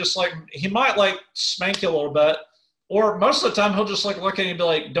then he might like spank you a little bit, or most of the time he'll just like look at you and be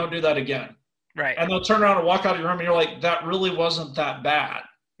like, don't do that again. Right. And they'll turn around and walk out of your room, and you're like, that really wasn't that bad.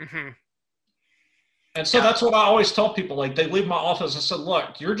 Mm-hmm. And so that's what I always tell people. Like, they leave my office. I said,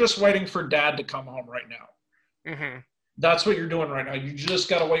 look, you're just waiting for dad to come home right now. Mm-hmm. That's what you're doing right now. You just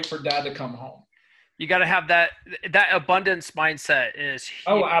got to wait for dad to come home. You got to have that abundance mindset is huge.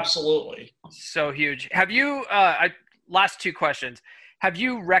 Oh, absolutely. So huge. Have you, last 2 questions. Have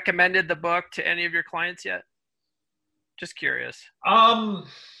you recommended the book to any of your clients yet? Just curious. I've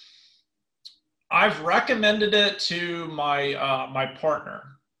recommended it to my partner.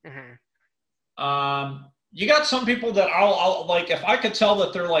 Mm-hmm. You got some people that I'll like, if I could tell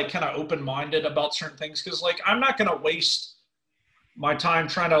that they're like kind of open-minded about certain things, because like I'm not going to waste my time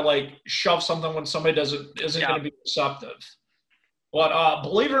trying to like shove something when somebody isn't going to be receptive. But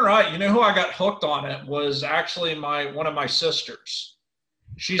believe it or not, you know who I got hooked on it was actually one of my sisters.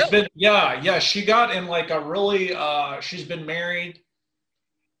 She's been she got in like a really she's been married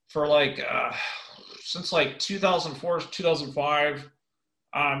for like since like 2004 2005.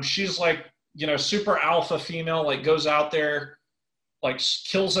 She's like, super alpha female, like goes out there, like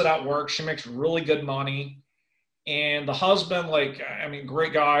kills it at work. She makes really good money. And the husband, like, I mean,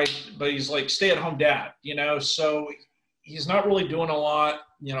 great guy, but he's like stay-at-home dad, so he's not really doing a lot,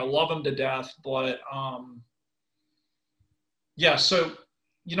 love him to death. But so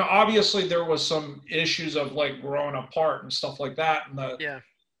obviously there was some issues of like growing apart and stuff like that.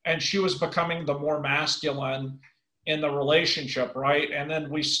 And she was becoming the more masculine in the relationship. Right. And then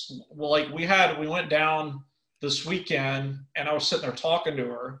we went down this weekend and I was sitting there talking to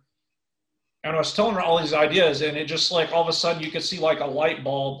her and I was telling her all these ideas, and it just like, all of a sudden you could see like a light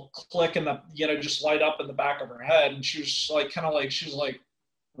bulb click in the, just light up in the back of her head. And she was like, she was like,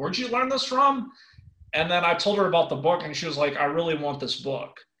 where'd you learn this from? And then I told her about the book and she was like, I really want this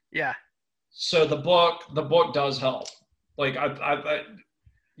book. Yeah. So the book does help. Like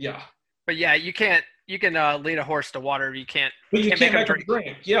yeah. But yeah, you can lead a horse to water. You can't make him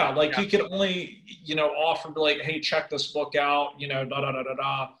drink. Yeah. Like you can only, offer like, hey, check this book out,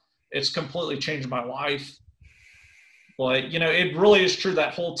 It's completely changed my life. But, it really is true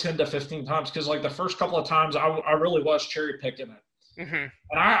that whole 10 to 15 times. Cause like the first couple of times I really was cherry picking it. Mm-hmm.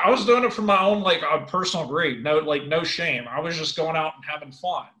 And I was doing it for my own, like personal greed. No shame. I was just going out and having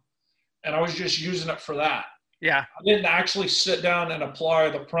fun. And I was just using it for that. Yeah. I didn't actually sit down and apply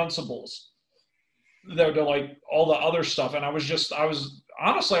the principles to like all the other stuff. And I was just kind of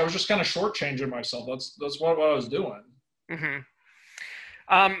shortchanging myself. That's what I was doing. Mm-hmm.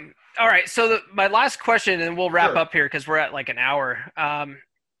 All right. So my last question, and we'll wrap up here because we're at like an hour.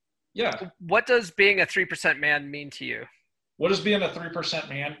 Yeah. What does being a 3% man mean to you? What does being a 3%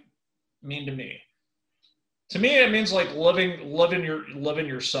 man mean to me? To me, it means like living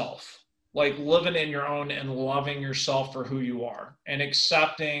yourself, like living in your own and loving yourself for who you are and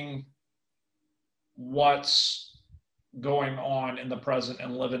accepting what's going on in the present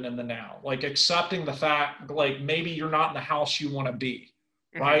and living in the now. Like accepting the fact, like maybe you're not in the house you want to be,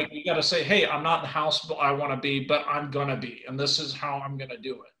 right? Mm-hmm. You got to say, hey, I'm not in the house I want to be, but I'm going to be, and this is how I'm going to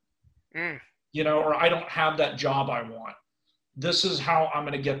do it. Or I don't have that job I want. This is how I'm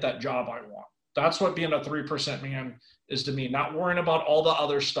going to get that job I want. That's what being a 3% man is to me. Not worrying about all the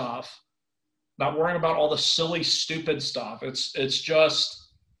other stuff, not worrying about all the silly, stupid stuff. It's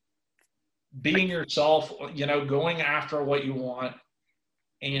just being yourself, going after what you want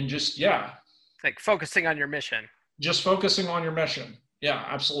and just, yeah. Like focusing on your mission. Just focusing on your mission. Yeah,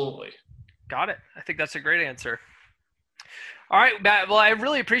 absolutely. Got it. I think that's a great answer. All right, Matt. Well, I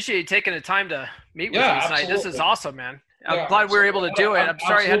really appreciate you taking the time to meet with me tonight. Absolutely. This is awesome, man. I'm glad we were able to do it. I'm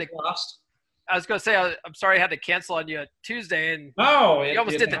sorry I was going to say, I'm sorry I had to cancel on you Tuesday, and you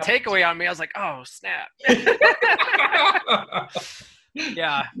almost did the takeaway on me. I was like, oh, snap.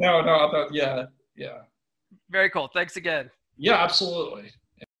 Yeah. No, I thought, yeah. Very cool. Thanks again. Yeah, absolutely.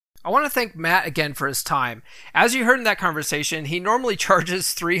 I want to thank Matt again for his time. As you heard in that conversation, he normally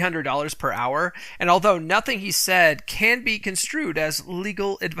charges $300 per hour, and although nothing he said can be construed as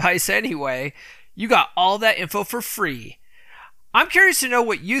legal advice anyway, you got all that info for free. I'm curious to know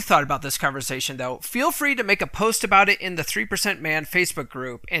what you thought about this conversation, though. Feel free to make a post about it in the 3% Man Facebook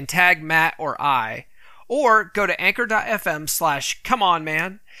group and tag Matt or I. Or go to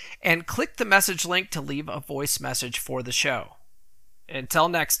anchor.fm/comeonman and click the message link to leave a voice message for the show. Until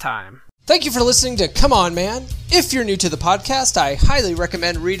next time. Thank you for listening to Come On Man. If you're new to the podcast, I highly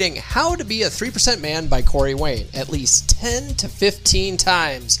recommend reading How to Be a 3% Man by Corey Wayne at least 10 to 15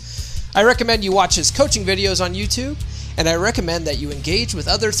 times. I recommend you watch his coaching videos on YouTube, and I recommend that you engage with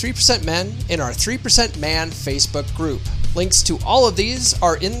other 3% men in our 3% Man Facebook group. Links to all of these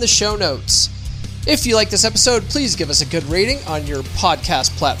are in the show notes. If you like this episode, please give us a good rating on your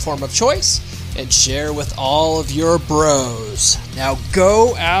podcast platform of choice and share with all of your bros. Now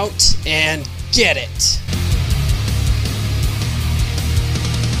go out and get it.